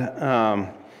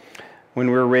dad, when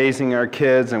we were raising our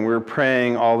kids and we were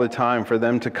praying all the time for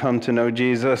them to come to know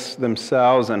Jesus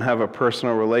themselves and have a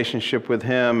personal relationship with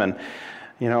Him. And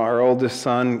you know, our oldest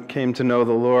son came to know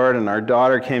the Lord, and our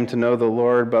daughter came to know the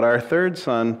Lord, but our third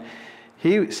son,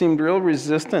 he seemed real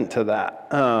resistant to that.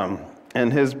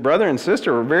 And his brother and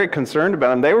sister were very concerned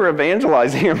about him. They were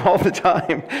evangelizing him all the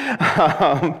time.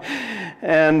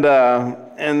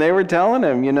 And they were telling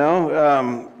him,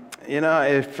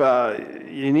 if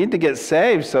you need to get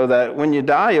saved so that when you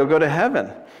die, you'll go to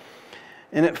heaven.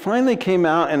 And it finally came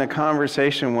out in a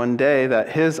conversation one day that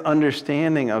his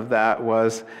understanding of that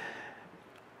was,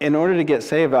 in order to get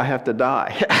saved, I have to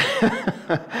die.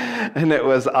 And it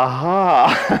was,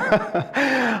 aha.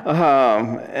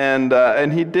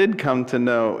 And he did come to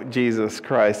know Jesus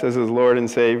Christ as his Lord and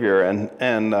Savior.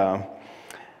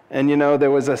 And you know, there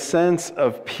was a sense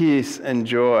of peace and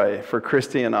joy for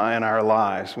Christy and I in our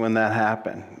lives when that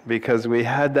happened, because we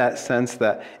had that sense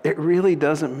that it really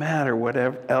doesn't matter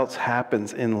whatever else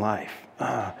happens in life.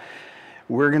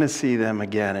 We're going to see them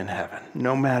again in heaven,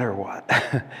 no matter what.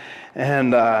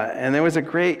 And there was a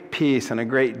great peace and a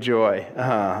great joy.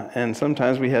 And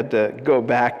sometimes we had to go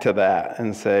back to that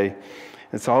and say,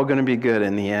 it's all going to be good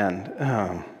in the end.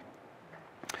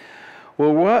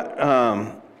 Well,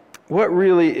 what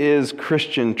really is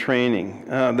Christian training?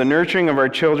 The nurturing of our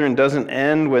children doesn't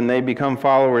end when they become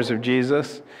followers of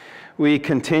Jesus. We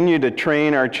continue to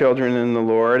train our children in the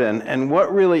Lord. And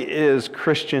what really is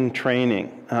Christian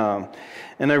training?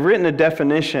 And I've written a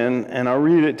definition, and I'll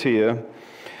read it to you.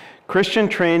 Christian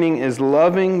training is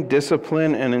loving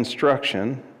discipline and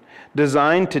instruction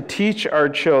designed to teach our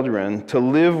children to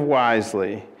live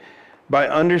wisely by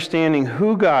understanding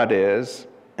who God is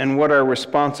and what our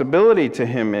responsibility to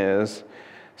Him is,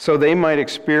 so they might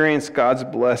experience God's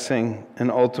blessing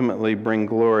and ultimately bring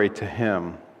glory to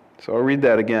Him. So I'll read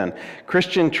that again.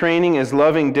 Christian training is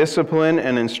loving discipline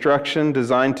and instruction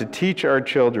designed to teach our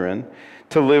children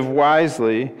to live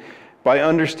wisely by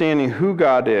understanding who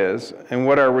God is and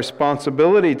what our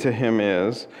responsibility to Him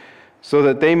is, so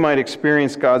that they might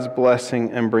experience God's blessing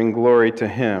and bring glory to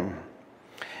Him.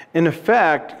 In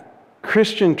effect,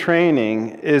 Christian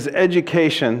training is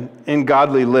education in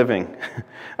godly living.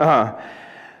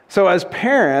 So as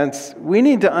parents, we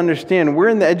need to understand we're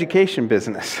in the education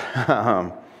business.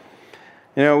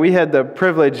 We had the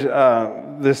privilege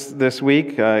this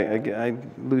week, I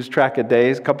lose track of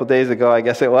days, a couple days ago I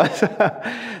guess it was,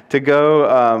 to go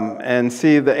and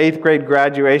see the 8th grade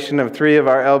graduation of 3 of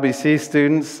our LBC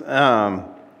students.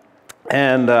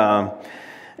 And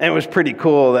it was pretty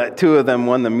cool that 2 of them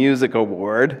won the music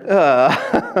award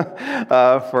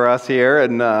for us here,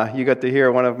 and you got to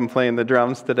hear one of them playing the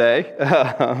drums today.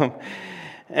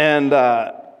 And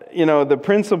the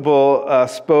principal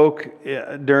spoke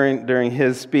during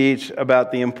his speech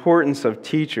about the importance of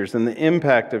teachers and the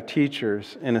impact of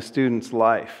teachers in a student's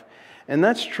life. And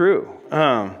that's true.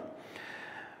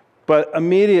 But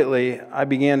immediately I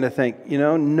began to think,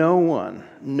 no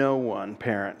one,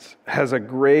 parents, has a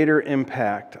greater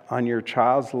impact on your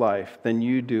child's life than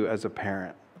you do as a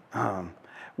parent.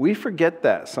 We forget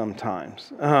that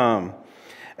sometimes.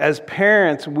 As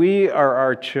parents, we are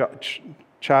our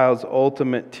child's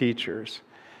ultimate teachers.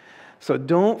 So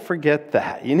don't forget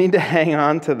that. You need to hang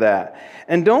on to that.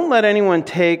 And don't let anyone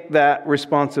take that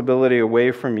responsibility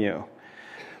away from you.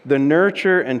 The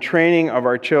nurture and training of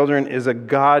our children is a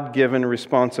God-given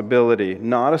responsibility,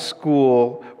 not a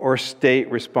school or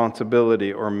state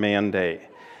responsibility or mandate.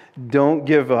 Don't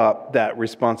give up that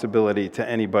responsibility to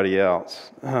anybody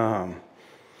else.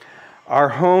 Our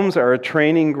homes are a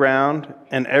training ground,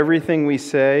 and everything we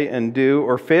say and do,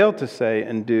 or fail to say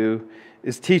and do,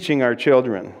 is teaching our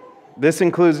children. This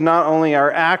includes not only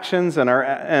our actions and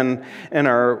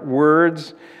our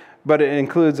words, but it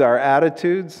includes our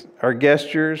attitudes, our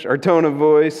gestures, our tone of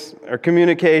voice, our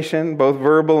communication, both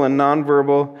verbal and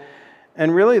nonverbal,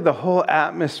 and really the whole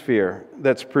atmosphere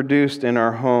that's produced in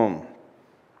our home.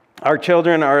 Our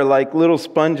children are like little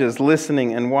sponges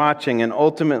listening and watching, and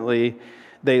ultimately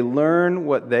they learn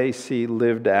what they see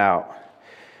lived out.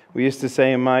 We used to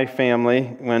say in my family,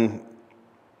 when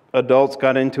adults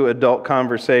got into adult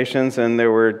conversations and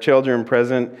there were children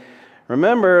present,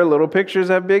 remember, little pictures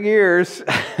have big ears.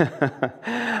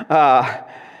 That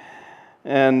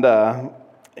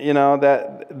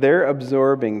they're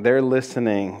absorbing, they're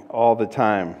listening all the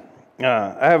time.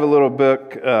 I have a little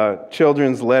book,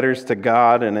 Children's Letters to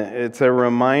God, and it's a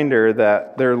reminder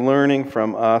that they're learning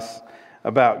from us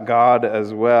about God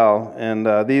as well.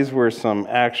 And these were some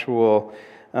actual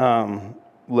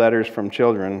letters from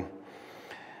children.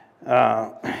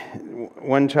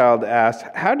 One child asked,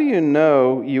 "How do you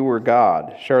know you were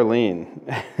God?" Charlene.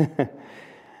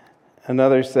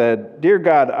 Another said, "Dear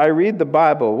God, I read the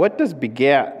Bible. What does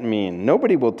begat mean?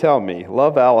 Nobody will tell me.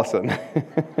 Love, Allison."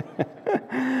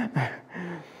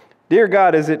 "Dear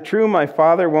God, is it true my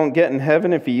father won't get in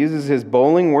heaven if he uses his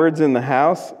bowling words in the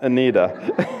house?" Anita.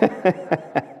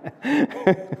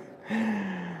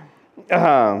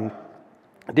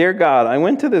 "Dear God, I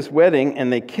went to this wedding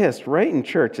and they kissed right in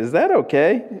church. Is that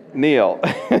okay?" Neil.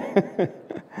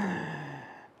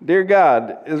 "Dear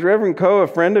God, is Reverend Coe a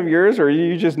friend of yours or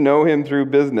you just know him through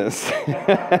business?"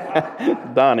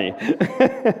 Donnie.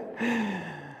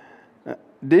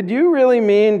 "Did you really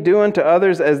mean do unto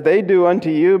others as they do unto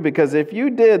you? Because if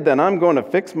you did, then I'm going to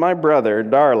fix my brother."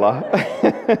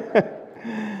 Darla.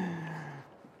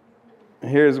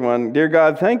 Here's one. "Dear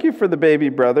God, thank you for the baby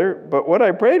brother, but what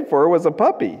I prayed for was a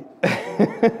puppy."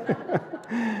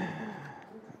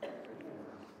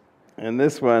 And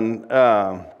this one,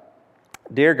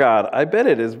 "Dear God, I bet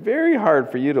it is very hard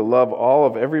for you to love all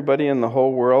of everybody in the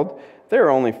whole world. There are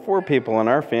only 4 people in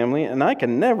our family, and I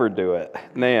can never do it."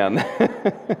 Nan.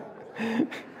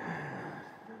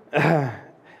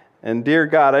 "And dear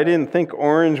God, I didn't think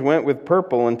orange went with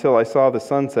purple until I saw the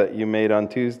sunset you made on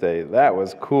Tuesday. That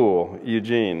was cool."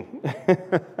 Eugene.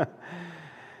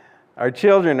 Our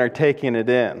children are taking it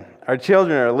in. Our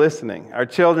children are listening. Our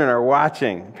children are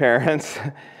watching, parents.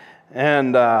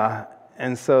 And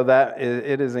so that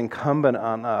it is incumbent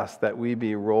on us that we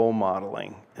be role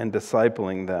modeling and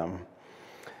discipling them.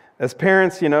 As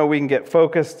parents, we can get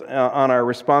focused on our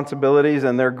responsibilities,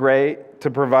 and they're great, to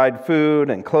provide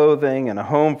food and clothing and a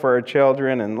home for our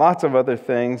children and lots of other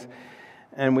things.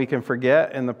 And we can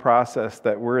forget in the process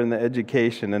that we're in the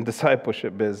education and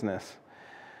discipleship business.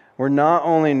 We're not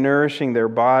only nourishing their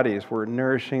bodies, we're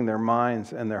nourishing their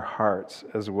minds and their hearts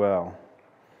as well.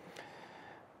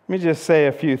 Let me just say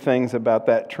a few things about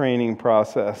that training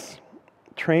process.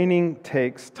 Training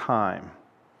takes time.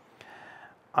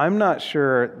 I'm not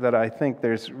sure that I think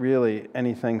there's really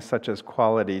anything such as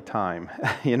quality time.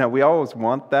 We always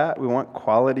want that. We want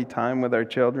quality time with our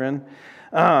children.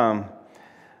 But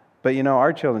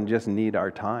our children just need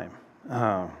our time.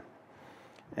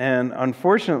 And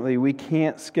unfortunately, we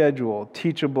can't schedule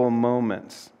teachable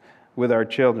moments with our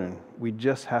children. We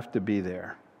just have to be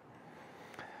there.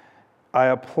 I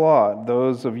applaud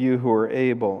those of you who are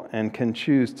able and can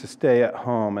choose to stay at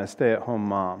home as stay-at-home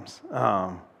moms.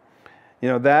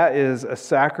 That is a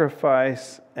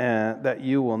sacrifice that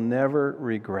you will never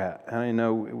regret. And I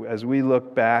know as we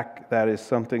look back, that is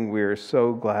something we are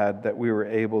so glad that we were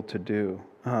able to do.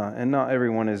 And not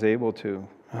everyone is able to.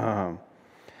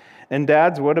 And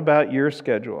dads, what about your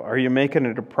schedule? Are you making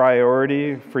it a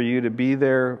priority for you to be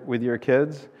there with your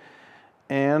kids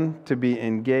and to be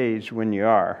engaged when you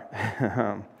are?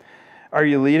 Are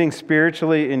you leading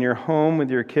spiritually in your home with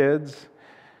your kids?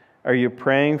 Are you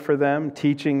praying for them,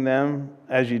 teaching them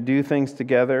as you do things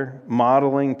together,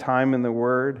 modeling time in the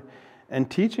Word, and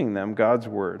teaching them God's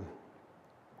Word?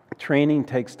 Training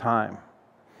takes time,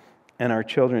 and our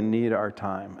children need our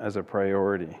time as a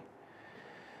priority.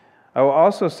 I will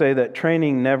also say that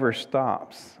training never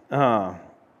stops.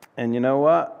 And you know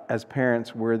what? As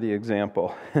parents, we're the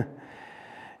example.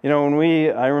 You know,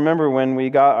 I remember when we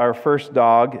got our first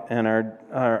dog, and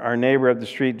our neighbor up the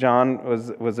street, John,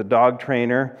 was a dog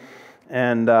trainer,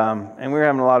 and we were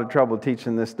having a lot of trouble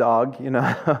teaching this dog, you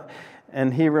know,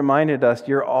 and he reminded us,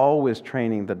 you're always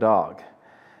training the dog.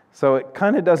 So it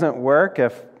kind of doesn't work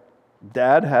if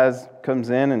Dad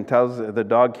comes in and tells the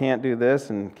dog can't do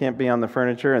this and can't be on the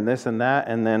furniture and this and that,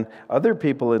 and then other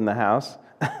people in the house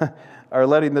are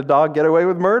letting the dog get away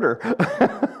with murder.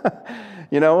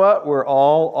 You know what? We're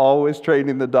always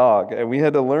training the dog, and we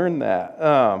had to learn that.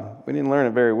 We didn't learn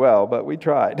it very well, but we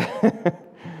tried.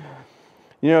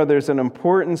 You know, there's an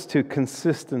importance to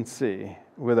consistency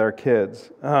with our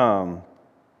kids. And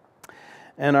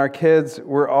our kids,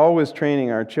 we're always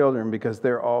training our children because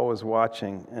they're always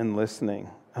watching and listening.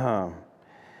 And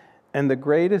the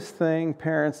greatest thing,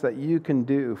 parents, that you can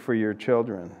do for your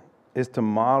children is to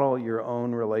model your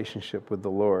own relationship with the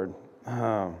Lord.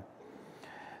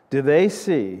 Do they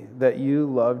see that you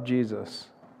love Jesus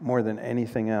more than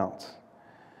anything else?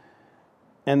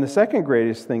 And the second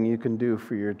greatest thing you can do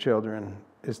for your children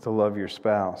is to love your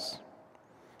spouse.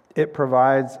 It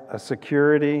provides a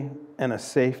security and a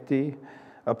safety,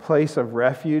 a place of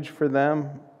refuge for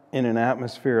them in an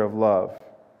atmosphere of love.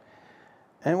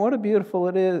 And what a beautiful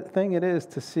thing it is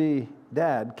to see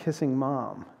Dad kissing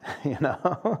Mom, you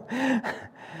know,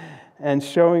 and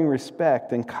showing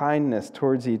respect and kindness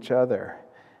towards each other,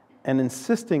 and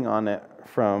insisting on it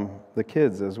from the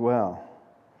kids as well.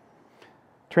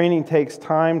 Training takes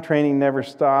time, training never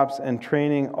stops, and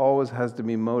training always has to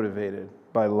be motivated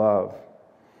by love.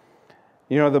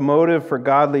 You know, the motive for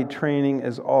godly training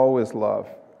is always love.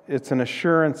 It's an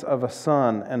assurance of a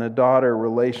son and a daughter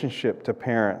relationship to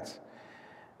parents.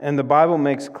 And the Bible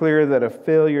makes clear that a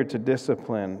failure to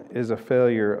discipline is a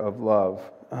failure of love.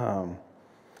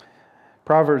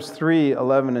 Proverbs 3,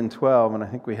 11 and 12, and I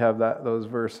think we have those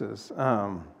verses,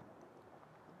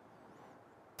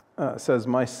 says,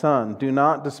 "My son, do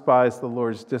not despise the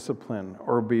Lord's discipline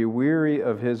or be weary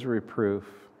of his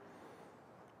reproof."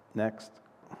 Next.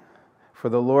 "For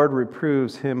the Lord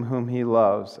reproves him whom he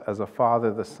loves, as a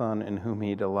father the son in whom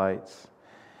he delights."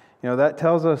 You know, that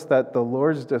tells us that the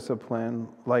Lord's discipline,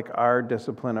 like our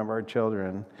discipline of our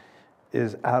children,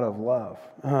 is out of love.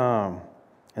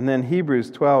 And then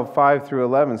Hebrews 12, 5 through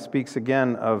 11 speaks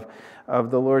again of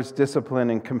the Lord's discipline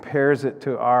and compares it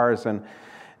to ours. And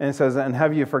it says, "And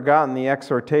have you forgotten the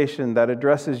exhortation that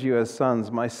addresses you as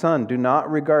sons? My son, do not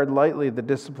regard lightly the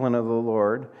discipline of the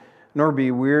Lord, nor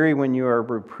be weary when you are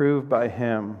reproved by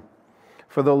him.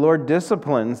 For the Lord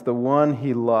disciplines the one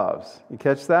he loves." You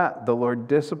catch that? The Lord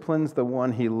disciplines the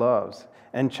one he loves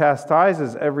and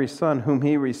chastises every son whom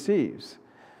he receives.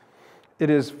 It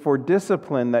is for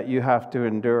discipline that you have to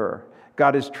endure.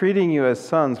 God is treating you as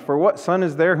sons. For what son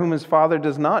is there whom his father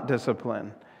does not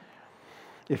discipline?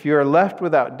 If you are left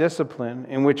without discipline,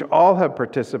 in which all have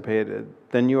participated,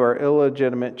 then you are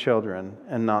illegitimate children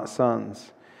and not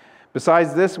sons.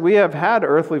 Besides this, we have had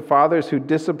earthly fathers who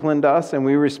disciplined us, and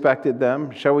we respected them.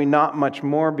 Shall we not much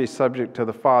more be subject to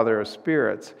the Father of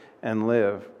spirits and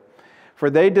live?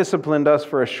 For they disciplined us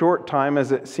for a short time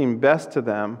as it seemed best to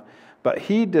them, but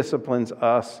he disciplines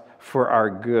us for our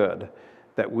good,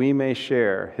 that we may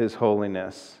share his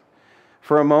holiness.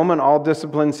 For a moment, all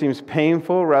discipline seems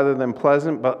painful rather than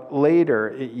pleasant, but later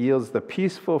it yields the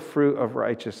peaceful fruit of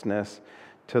righteousness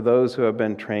to those who have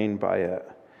been trained by it.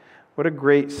 What a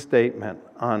great statement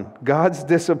on God's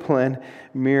discipline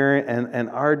mirroring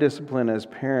and our discipline as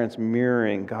parents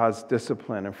mirroring God's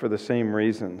discipline, and for the same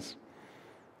reasons.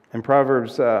 In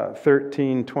Proverbs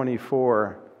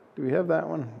 13:24, do we have that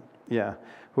one? Yeah.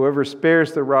 "Whoever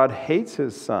spares the rod hates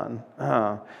his son,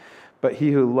 but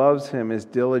he who loves him is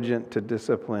diligent to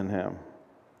discipline him."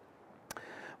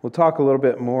 We'll talk a little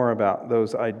bit more about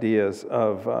those ideas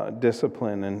of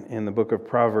discipline in the book of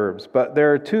Proverbs. But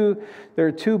there are two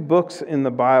books in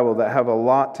the Bible that have a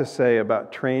lot to say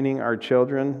about training our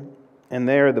children, and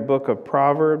they are the book of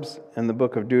Proverbs and the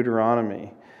book of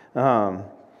Deuteronomy.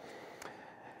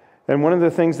 And one of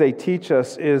the things they teach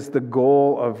us is the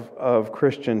goal of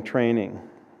Christian training.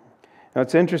 Now,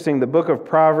 it's interesting, the book of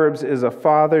Proverbs is a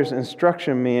father's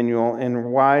instruction manual in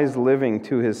wise living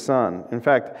to his son. In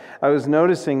fact, I was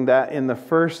noticing that in the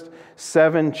first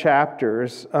 7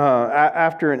 chapters,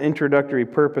 after an introductory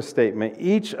purpose statement,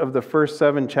 each of the first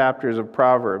 7 chapters of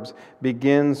Proverbs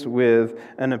begins with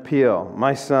an appeal,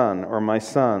 my son or my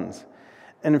sons.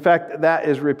 And in fact, that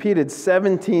is repeated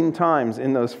 17 times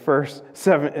in those first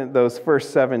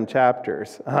 7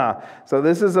 chapters. So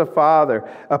this is a father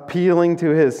appealing to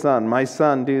his son. My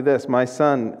son, do this. My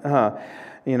son,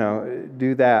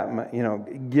 do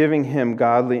that. Giving him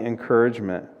godly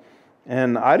encouragement.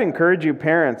 And I'd encourage you,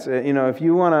 parents, if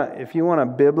you want a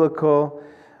biblical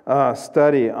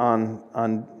study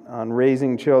on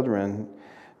raising children,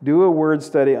 do a word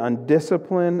study on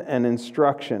discipline and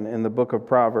instruction in the book of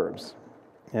Proverbs.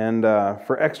 And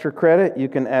for extra credit, you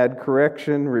can add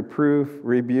correction, reproof,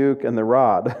 rebuke, and the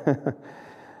rod.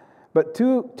 But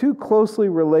two closely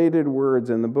related words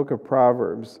in the book of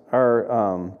Proverbs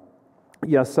are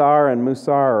yasar and musar,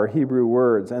 are Hebrew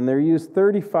words, and they're used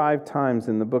 35 times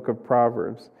in the book of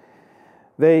Proverbs.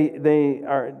 They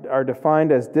are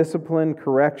defined as discipline,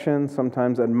 correction,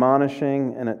 sometimes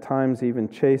admonishing, and at times even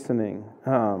chastening.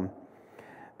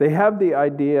 They have the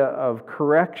idea of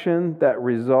correction that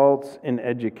results in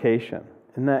education.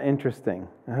 Isn't that interesting?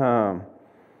 And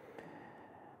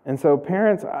so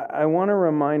parents, I want to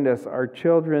remind us our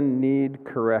children need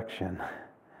correction.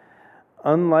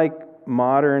 Unlike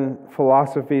modern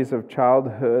philosophies of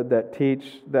childhood that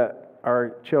teach that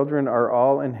our children are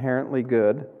all inherently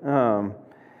good,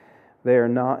 they are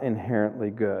not inherently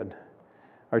good.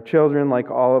 Our children, like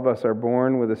all of us, are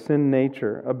born with a sin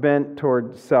nature, a bent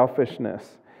toward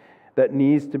selfishness, that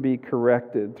needs to be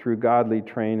corrected through godly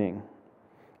training.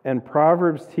 And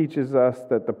Proverbs teaches us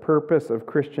that the purpose of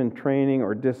Christian training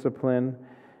or discipline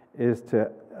is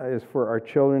for our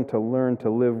children to learn to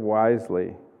live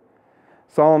wisely.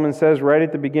 Solomon says right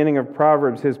at the beginning of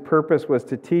Proverbs, his purpose was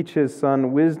to teach his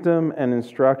son wisdom and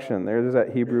instruction. There's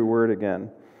that Hebrew word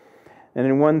again. And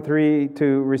in 1:3,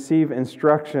 to receive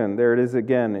instruction, there it is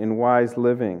again, in wise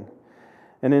living.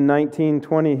 And in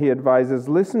 19:20, he advises,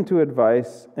 listen to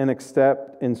advice and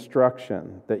accept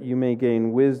instruction, that you may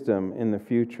gain wisdom in the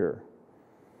future.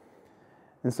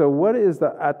 And so what is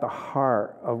at the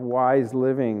heart of wise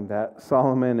living that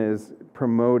Solomon is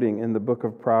promoting in the book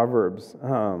of Proverbs?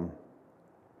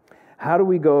 How do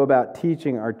we go about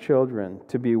teaching our children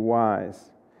to be wise?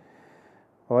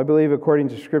 Well, I believe according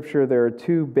to Scripture, there are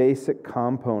 2 basic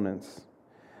components.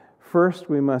 First,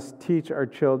 we must teach our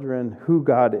children who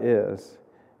God is.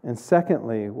 And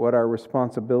secondly, what our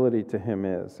responsibility to Him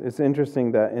is. It's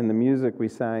interesting that in the music we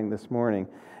sang this morning,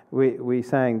 we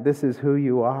sang, this is who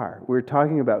you are. We're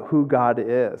talking about who God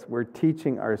is. We're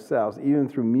teaching ourselves, even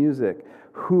through music,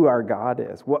 who our God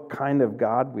is, what kind of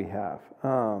God we have.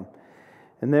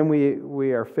 And then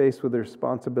we are faced with the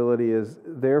responsibility is,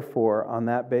 therefore, on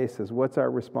that basis, what's our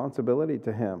responsibility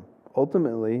to Him?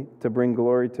 Ultimately, to bring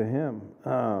glory to Him.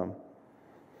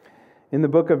 In the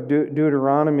book of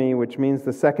Deuteronomy, which means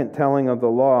the second telling of the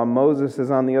law, Moses is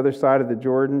on the other side of the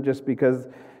Jordan just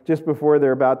before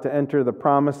they're about to enter the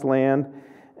promised land,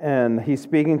 and he's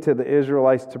speaking to the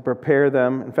Israelites to prepare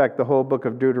them. In fact, the whole book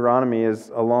of Deuteronomy is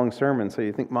a long sermon, so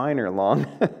you think mine are long.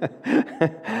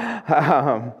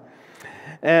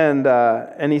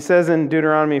 And he says in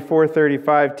Deuteronomy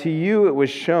 4:35, to you it was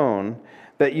shown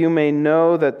that you may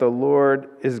know that the Lord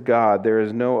is God. There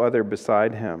is no other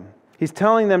beside Him. He's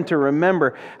telling them to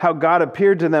remember how God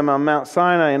appeared to them on Mount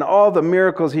Sinai and all the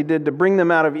miracles He did to bring them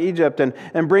out of Egypt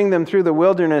and bring them through the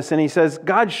wilderness. And He says,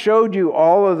 God showed you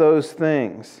all of those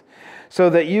things so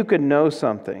that you could know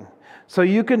something. So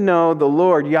you could know the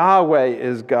Lord, Yahweh,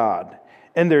 is God.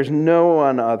 And there's no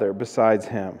one other besides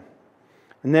Him.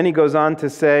 And then he goes on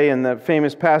to say in the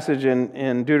famous passage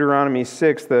in Deuteronomy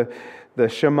 6, the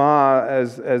Shema,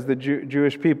 as the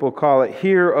Jewish people call it,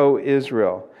 hear, O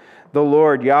Israel, the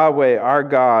Lord Yahweh our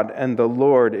God, and the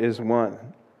Lord is one.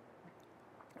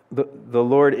 The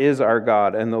Lord is our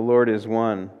God, and the Lord is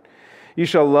one. You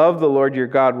shall love the Lord your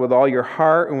God with all your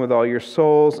heart, and with all your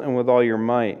souls, and with all your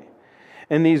might.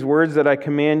 And these words that I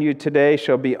command you today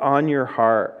shall be on your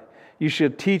heart. You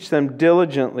shall teach them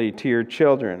diligently to your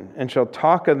children, and shall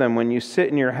talk of them when you sit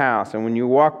in your house, and when you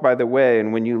walk by the way,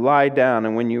 and when you lie down,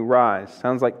 and when you rise.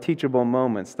 Sounds like teachable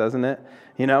moments, doesn't it?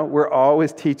 We're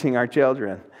always teaching our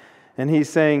children. And he's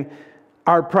saying,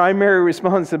 our primary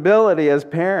responsibility as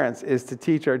parents is to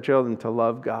teach our children to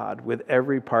love God with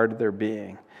every part of their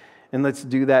being. And let's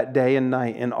do that day and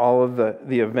night in all of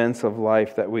the events of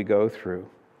life that we go through.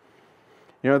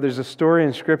 There's a story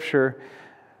in Scripture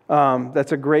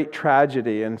That's a great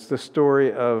tragedy, and it's the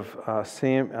story of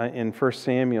in 1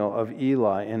 Samuel of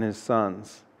Eli and his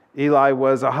sons. Eli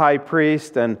was a high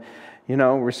priest, and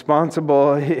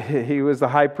responsible. He was the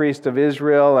high priest of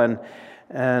Israel,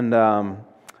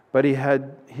 but he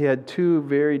had two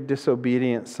very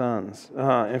disobedient sons.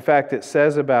 In fact, it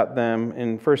says about them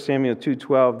in 1 Samuel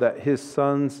 2:12 that his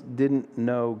sons didn't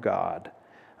know God.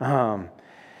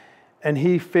 And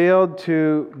he failed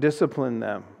to discipline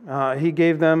them. He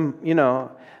gave them,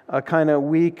 a kind of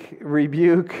weak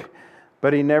rebuke,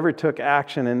 but he never took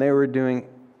action, and they were doing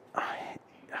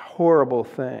horrible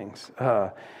things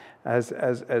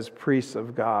as priests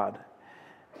of God.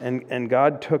 And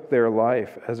God took their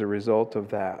life as a result of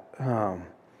that.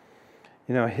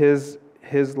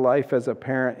 His life as a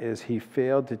parent is he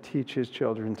failed to teach his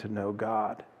children to know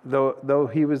God, though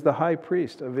he was the high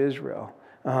priest of Israel,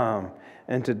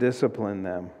 and to discipline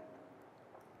them.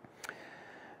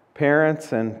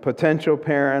 Parents and potential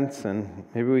parents, and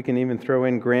maybe we can even throw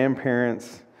in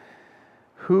grandparents,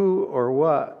 who or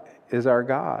what is our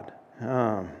God?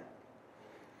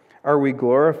 Are we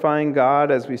glorifying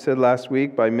God, as we said last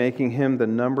week, by making Him the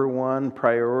number one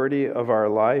priority of our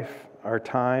life, our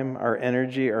time, our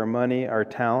energy, our money, our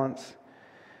talents?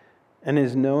 And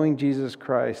is knowing Jesus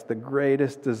Christ the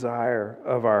greatest desire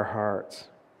of our hearts?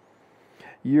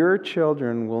 Your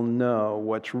children will know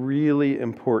what's really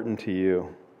important to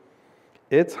you.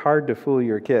 It's hard to fool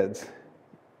your kids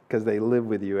because they live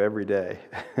with you every day.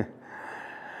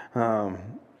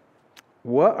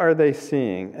 What are they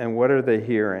seeing and what are they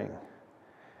hearing?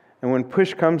 And when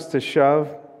push comes to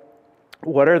shove,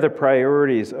 what are the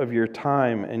priorities of your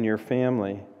time and your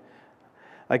family?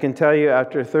 I can tell you,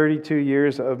 after 32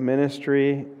 years of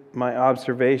ministry, my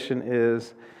observation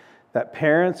is that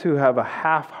parents who have a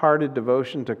half-hearted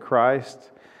devotion to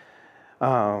Christ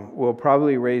will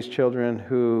probably raise children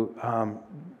who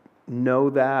know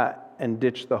that and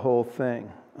ditch the whole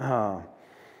thing.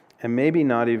 And maybe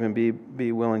not even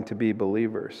be willing to be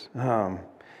believers.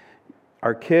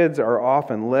 Our kids are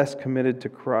often less committed to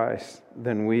Christ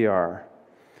than we are.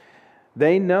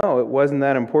 They know it wasn't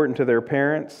that important to their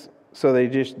parents, so they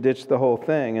just ditch the whole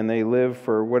thing and they live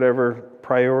for whatever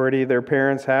priority their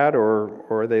parents had,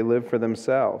 or they live for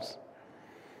themselves.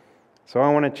 So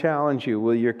I want to challenge you.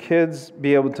 Will your kids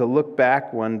be able to look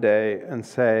back one day and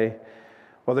say,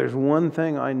 well, there's one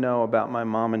thing I know about my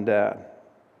mom and dad,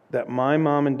 that my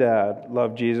mom and dad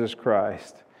loved Jesus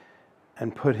Christ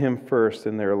and put Him first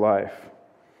in their life?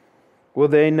 Will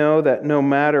they know that no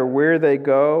matter where they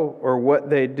go or what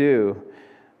they do,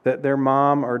 that their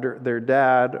mom or their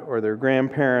dad or their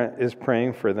grandparent is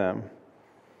praying for them?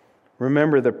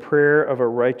 Remember, the prayer of a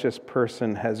righteous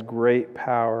person has great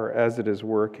power as it is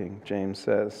working, James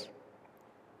says.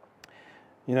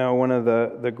 One of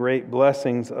the great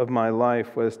blessings of my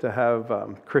life was to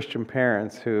have Christian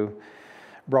parents who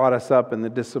brought us up in the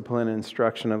discipline and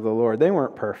instruction of the Lord. They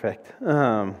weren't perfect,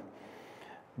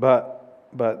 but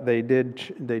they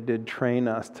did train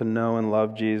us to know and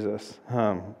love Jesus.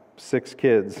 6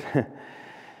 kids,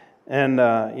 and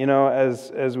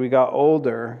as we got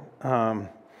older,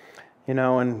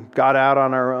 and got out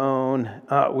on our own,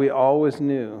 we always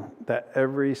knew that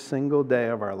every single day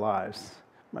of our lives,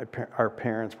 our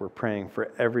parents were praying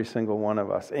for every single one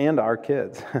of us and our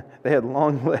kids. They had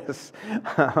long lists.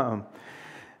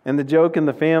 And the joke in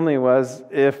the family was,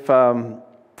 if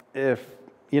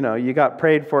you got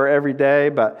prayed for every day,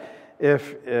 but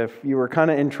if you were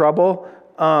kind of in trouble,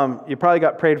 you probably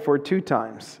got prayed for 2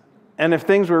 times. And if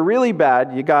things were really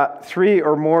bad, you got 3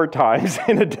 or more times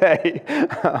in a day.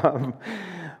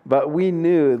 But we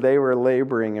knew they were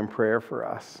laboring in prayer for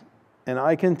us. And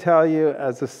I can tell you,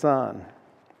 as a son,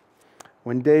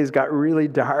 when days got really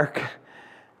dark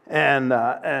and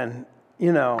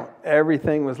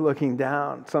everything was looking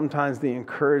down, sometimes the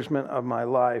encouragement of my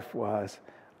life was,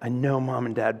 I know Mom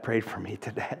and Dad prayed for me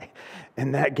today.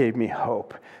 And that gave me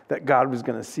hope that God was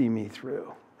going to see me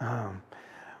through.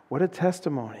 What a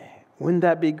testimony. Wouldn't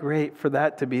that be great for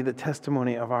that to be the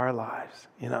testimony of our lives?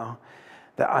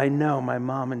 That I know my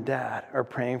mom and dad are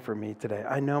praying for me today.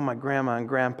 I know my grandma and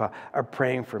grandpa are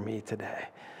praying for me today.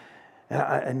 And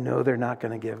I know they're not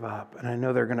going to give up. And I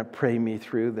know they're going to pray me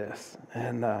through this.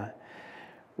 And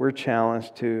we're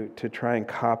challenged to try and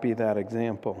copy that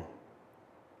example.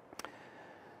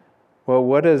 Well,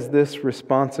 what does this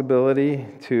responsibility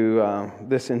to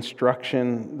this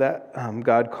instruction that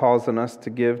God calls on us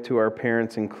to give to our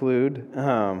parents include?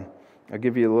 I'll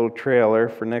give you a little trailer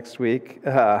for next week.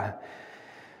 The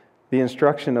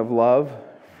instruction of love,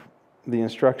 the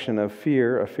instruction of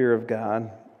fear, a fear of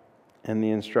God, and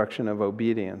the instruction of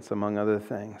obedience, among other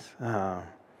things.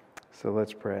 So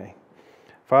let's pray.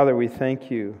 Father, we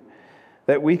thank you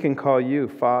that we can call you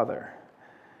Father.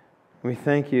 We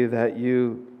thank you that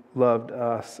you loved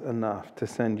us enough to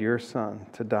send your Son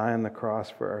to die on the cross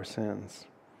for our sins.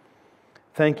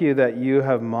 Thank you that you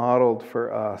have modeled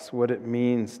for us what it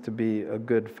means to be a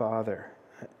good Father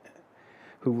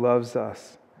who loves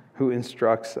us, who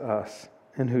instructs us,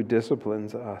 and who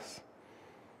disciplines us.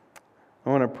 I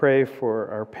want to pray for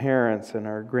our parents and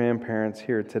our grandparents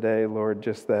here today, Lord,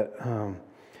 just that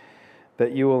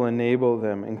that you will enable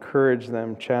them, encourage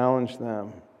them, challenge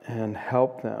them, and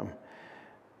help them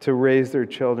to raise their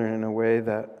children in a way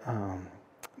that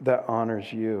that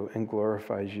honors you and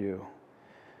glorifies you.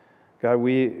 God,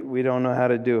 we don't know how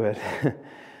to do it.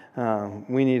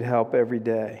 We need help every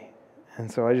day.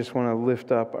 And so I just want to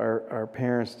lift up our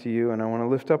parents to you, and I want to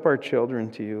lift up our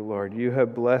children to you, Lord. You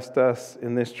have blessed us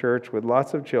in this church with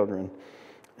lots of children,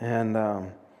 and I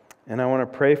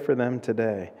want to pray for them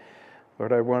today.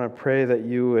 Lord, I want to pray that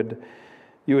you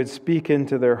would speak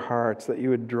into their hearts, that you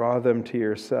would draw them to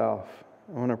yourself.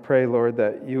 I want to pray, Lord,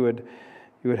 that you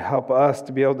would help us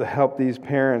to be able to help these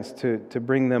parents to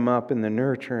bring them up in the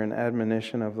nurture and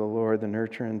admonition of the Lord, the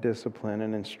nurture and discipline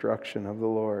and instruction of the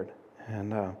Lord.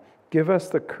 And give us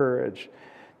the courage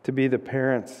to be the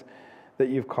parents that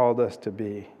you've called us to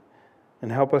be.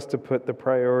 And help us to put the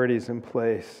priorities in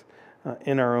place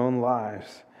in our own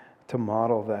lives to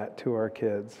model that to our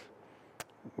kids.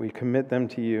 We commit them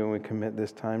to you, and we commit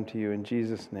this time to you. In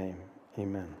Jesus' name,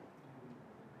 amen.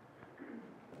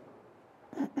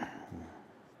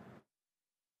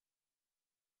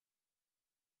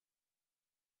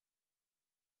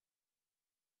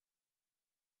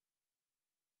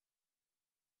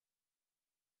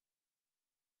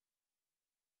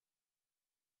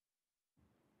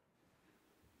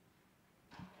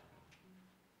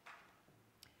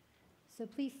 So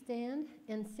please stand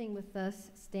and sing with us,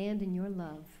 Stand in Your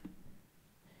Love.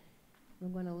 We're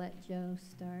going to let Joe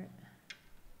start.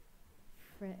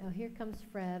 Fred, oh, here comes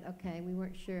Fred. Okay, we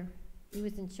weren't sure. He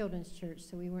was in children's church,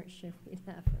 so we weren't sure if we'd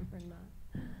have him or not.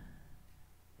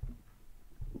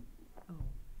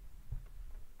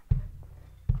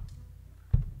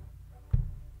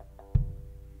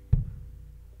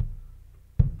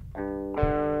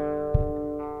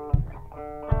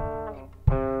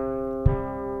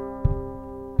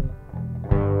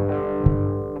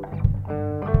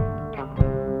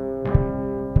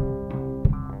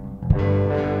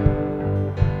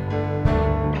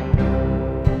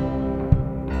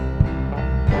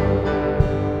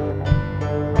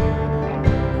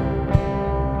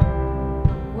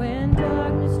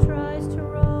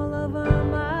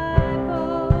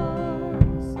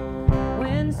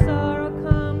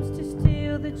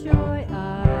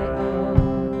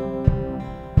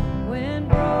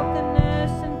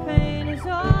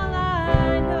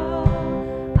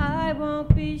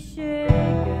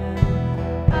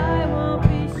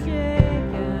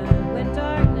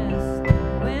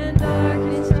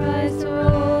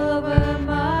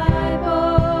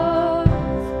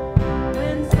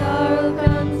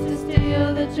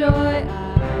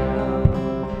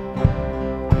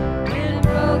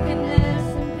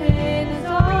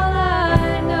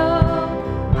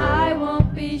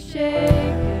 Share